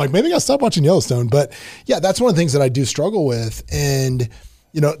ride. I'm like, maybe I gotta stop watching Yellowstone. But yeah, that's one of the things that I do struggle with. And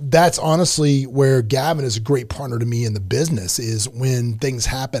that's honestly where Gavin is a great partner to me in the business is when things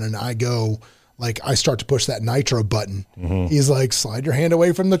happen and I go, like I start to push that nitro button. He's like, slide your hand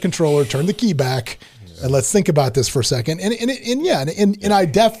away from the controller, turn the key back. And let's think about this for a second. And I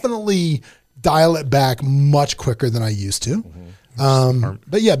definitely dial it back much quicker than I used to.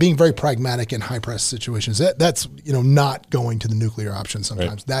 But yeah, being very pragmatic in high press situations, that's not going to the nuclear option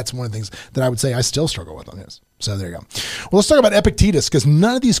sometimes. Right. That's one of the things that I would say I still struggle with on his. So there you go. Well, let's talk about Epictetus because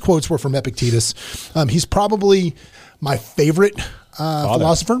none of these quotes were from Epictetus. He's probably my favorite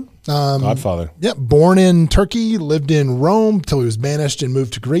philosopher. Godfather. Yeah, born in Turkey, lived in Rome till he was banished and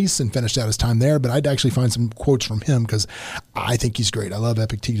moved to Greece and finished out his time there. But I'd actually find some quotes from him because I think he's great. I love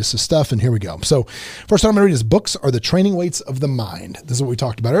Epictetus' stuff, and here we go. So first I'm going to read his books are The Training Weights of the Mind. This is what we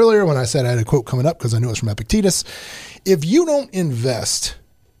talked about earlier when I said I had a quote coming up because I knew it was from Epictetus. If you don't invest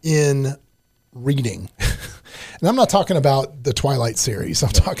in reading, and I'm not talking about the Twilight series, I'm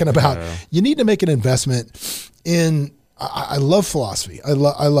talking about you need to make an investment in I love philosophy. I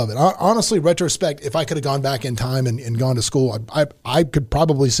love it. Honestly, retrospect, if I could have gone back in time and gone to school, I could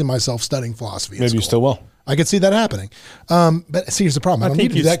probably see myself studying philosophy. Maybe you still will. I could see that happening. But see, here's the problem. I don't need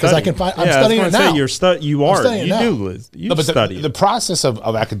to do that because I can find. I'm studying it now. You do, Liz. You study. The process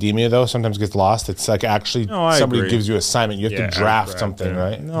of academia though sometimes gets lost. It's like actually somebody gives you an assignment. You have to draft something,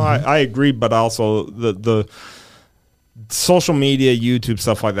 right? No, I agree, but also the social media, YouTube,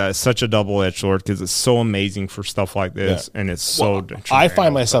 stuff like that is such a double-edged sword because it's so amazing for stuff like this, and it's so. I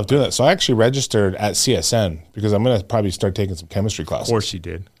find myself doing that, so I actually registered at CSN because I'm going to probably start taking some chemistry classes. Of course, you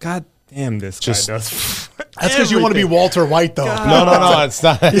did. God damn, this guy does. That's because you want to be Walter White, though. No, it's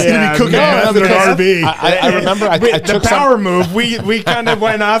not. He's going to be cooking meth in an RV. I remember I took the power move. We kind of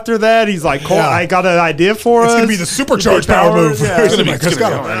went after that. He's like, Colt, I got an idea for us. It's going to be the supercharged power move. It's going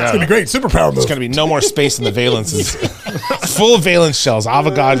to be great. Super power move. There's going to be no more space in the valences. Full valence shells,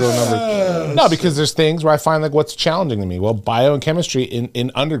 avocado number. No, because there's things where I find like what's challenging to me. Well, bio and chemistry in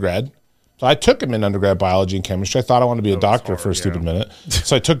undergrad. So I took them in undergrad biology and chemistry. I thought I wanted to be a doctor for a stupid minute.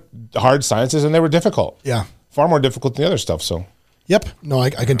 So I took hard sciences and they were difficult. Yeah. Far more difficult than the other stuff. So. Yep. No, I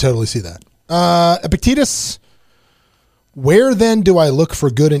can totally see that. Epictetus, where then do I look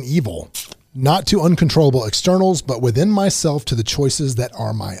for good and evil? Not to uncontrollable externals, but within myself to the choices that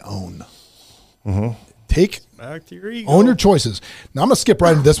are my own. Take back to your ego. Own your choices. Now I'm going to skip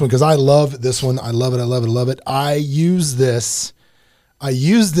right into this one because I love this one. I love it. I use this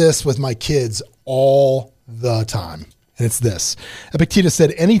with my kids all the time. And it's this. Epictetus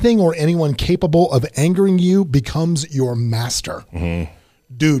said, anything or anyone capable of angering you becomes your master.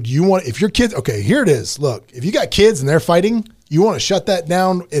 Dude, if your kids, okay, here it is. Look, if you got kids and they're fighting, you want to shut that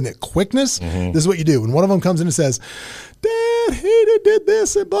down in a quickness. This is what you do. When one of them comes in and says, Dad did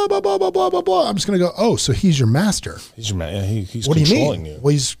this and blah, blah, blah, blah, blah, blah, blah. I'm just going to go, oh, so he's your master. He's your man. He's what controlling do you mean? you.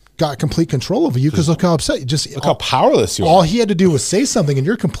 Well, he's got complete control over you because look how upset. Look how powerless you are. All he had to do was say something and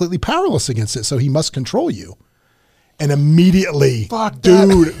you're completely powerless against it. So he must control you. And immediately,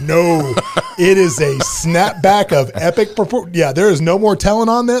 dude, no, it is a snapback of epic proportion. Yeah, there is no more telling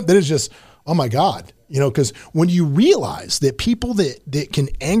on that. That is just, oh my God. Because when you realize that people that can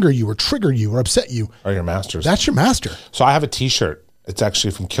anger you or trigger you or upset you are your masters. That's your master. So I have a T-shirt. It's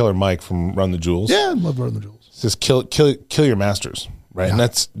actually from Killer Mike from Run the Jewels. Yeah, I love Run the Jewels. It says kill your masters, right? Yeah.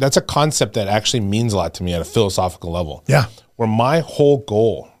 And that's a concept that actually means a lot to me at a philosophical level. Yeah. Where my whole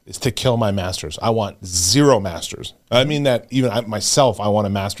goal is to kill my masters. I want 0 masters. I mean that even myself, I want to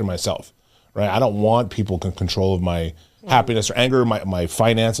master myself, right? I don't want people in control of my happiness or anger, my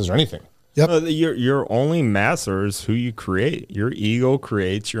finances or anything. Yep. Your only master is who you create. Your ego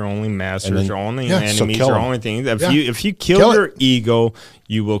creates your only masters, your only enemies, your only things. If you kill your ego,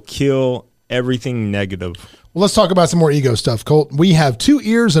 you will kill everything negative. Well, let's talk about some more ego stuff, Colt. We have 2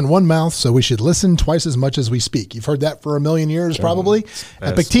 ears and 1 mouth, so we should listen twice as much as we speak. You've heard that for a million years, probably.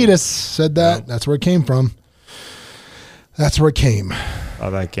 Epictetus said that. Yep. That's where it came from. That's where it came.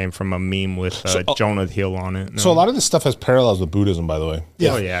 that came from a meme with Jonah Hill on it. So a lot of this stuff has parallels with Buddhism, by the way.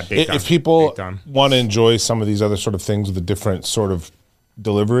 Yeah. Oh, yeah. Big time. If people want to enjoy some of these other sort of things with a different sort of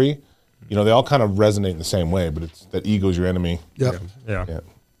delivery, they all kind of resonate in the same way, but it's that ego's your enemy. Yep. Yeah.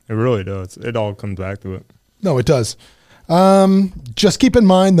 It really does. It all comes back to it. No, it does. Just keep in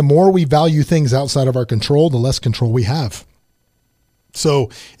mind, the more we value things outside of our control, the less control we have. So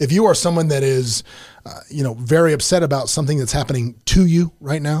if you are someone that is, very upset about something that's happening to you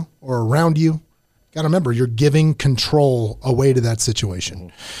right now or around you, got to remember, you're giving control away to that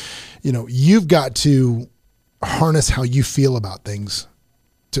situation. You've got to harness how you feel about things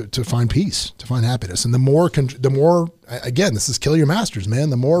to find peace, to find happiness. And the more, again, this is kill your masters, man.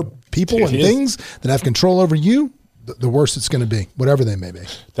 The more people and things that have control over you, the worse it's going to be, whatever they may be.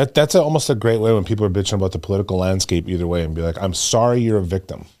 That's almost a great way when people are bitching about the political landscape either way and be like, I'm sorry you're a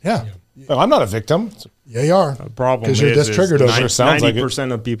victim. Yeah. No, I'm not a victim. Yeah, you are. The problem because you're just triggered over.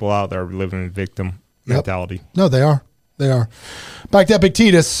 90% of people out there living in victim mentality. No, they are. They are. Back to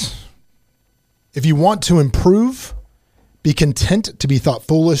Epictetus. If you want to improve, be content to be thought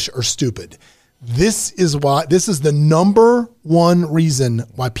foolish or stupid. This is the number one reason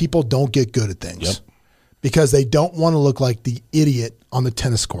why people don't get good at things. Yep. Because they don't want to look like the idiot on the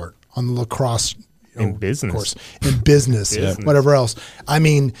tennis court, on the lacrosse in business, course, in business, whatever else. I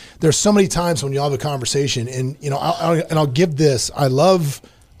mean, there's so many times when you have a conversation, and I'll give this. I love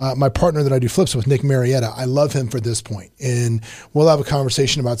my partner that I do flips with, Nick Marietta. I love him for this point, and we'll have a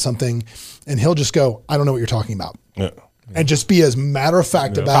conversation about something, and he'll just go, "I don't know what you're talking about." Yeah. And just be as matter of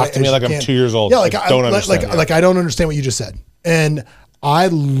fact about it. Talk to me like I'm 2 years old. Yeah, like I don't understand. Like I don't understand what you just said, and I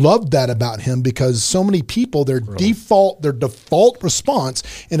love that about him because so many people, their default response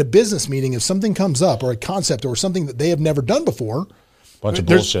in a business meeting, if something comes up or a concept or something that they have never done before, bunch of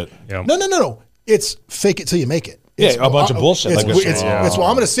bullshit. Yeah. No. It's fake it till you make it. It's a bunch of bullshit. Well,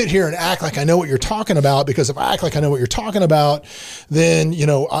 I'm going to sit here and act like I know what you're talking about, because if I act like I know what you're talking about, then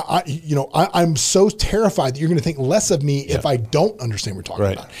I'm so terrified that you're going to think less of me if I don't understand what we're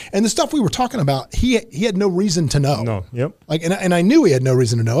talking about. And the stuff we were talking about, he had no reason to know. No, yep. And I knew he had no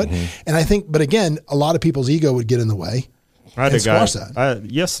reason to know it. Mm-hmm. And I think, but again, a lot of people's ego would get in the way. I had a guy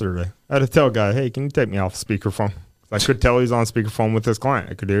yesterday. I had to tell a guy, "Hey, can you take me off speakerphone?" I could tell he's on speakerphone with his client.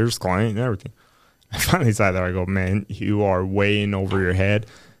 I could hear his client and everything. I finally sat there. I go, "Man, you are way in over your head.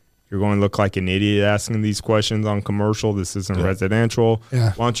 You're going to look like an idiot asking these questions on commercial. This isn't residential.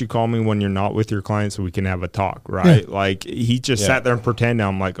 Yeah. Why don't you call me when you're not with your client so we can have a talk?" Right? Yeah. Like he just sat there and pretended.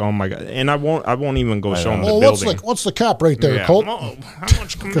 I'm like, "Oh my God!" And I won't even go show him the building. What's the cap right there, Colt? How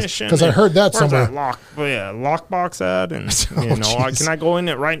much commission? Because I heard that somewhere. That lockbox ad, and can I go in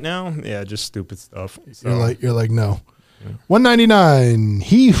it right now? Yeah, just stupid stuff. So, you're like no. 199.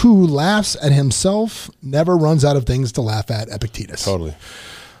 He who laughs at himself never runs out of things to laugh at. Epictetus. Totally.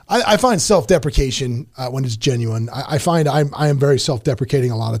 I find self-deprecation when it's genuine. I find I am very self-deprecating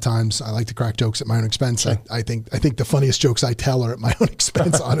a lot of times. I like to crack jokes at my own expense. Sure. I think the funniest jokes I tell are at my own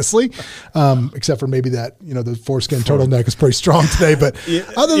expense, honestly. Except for maybe that the foreskin turtleneck is pretty strong today. But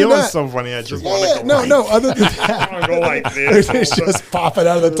other than that, it's so funny. I just want to go. No. Other than that, I want to go like this. It's just popping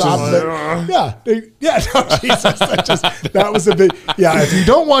out of the top of it. No, Jesus, that was a big. Yeah, if you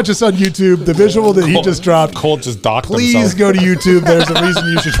don't watch us on YouTube, the visual that he just dropped, Colt just docked himself. Please go to YouTube. There's a reason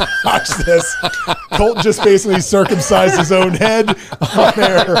you should watch this. Colt just basically circumcised his own head on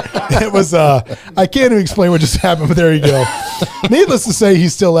there. It was, I can't even explain what just happened, but there you go. Needless to say,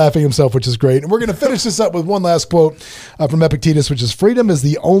 he's still laughing himself, which is great. And we're going to finish this up with one last quote from Epictetus, which is, "Freedom is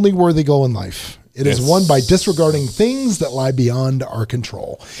the only worthy goal in life. It is won by disregarding things that lie beyond our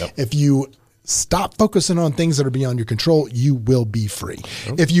control." Yep. If you stop focusing on things that are beyond your control, you will be free.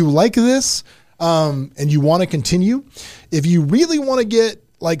 Yep. If you like this and you want to continue, if you really want to get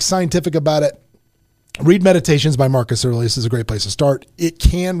scientific about it, read Meditations by Marcus Aurelius is a great place to start. It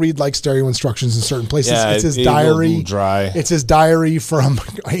can read like stereo instructions in certain places. It's his diary. Dry. It's his diary from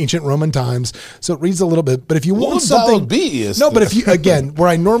ancient Roman times. So it reads a little bit. But if you want something, but if you where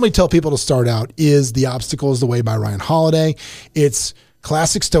I normally tell people to start out is The Obstacle is the Way by Ryan Holiday. It's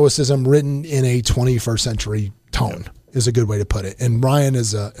classic Stoicism written in a 21st century tone. Is a good way to put it. And Ryan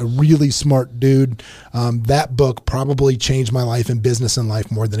is a really smart dude. That book probably changed my life in business and life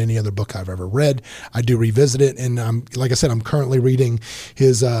more than any other book I've ever read. I do revisit it. And like I said, I'm currently reading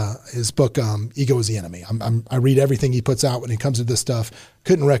his book, Ego is the Enemy. I read everything he puts out when it comes to this stuff.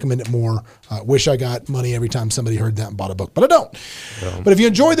 Couldn't recommend it more. Wish I got money every time somebody heard that and bought a book, but I don't. Yeah. But if you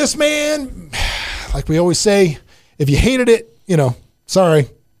enjoyed this, man, like we always say, if you hated it, sorry.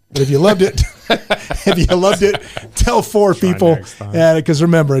 But if you loved it, tell 4 people. Yeah, because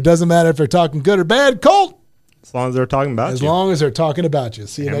remember, it doesn't matter if they're talking good or bad. Colt, As long as they're talking about you. As long as they're talking about you.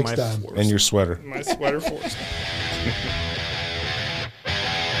 See you next time. And your sweater. My sweater force.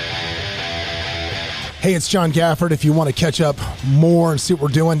 Hey, it's John Gafford. If you want to catch up more and see what we're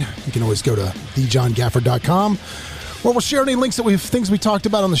doing, you can always go to thejohngafford.com, where we'll share any links that things we talked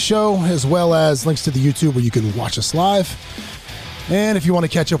about on the show, as well as links to the YouTube where you can watch us live. And if you want to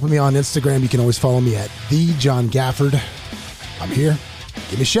catch up with me on Instagram, you can always follow me at thejohngafford. I'm here.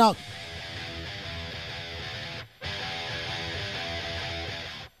 Give me a shout.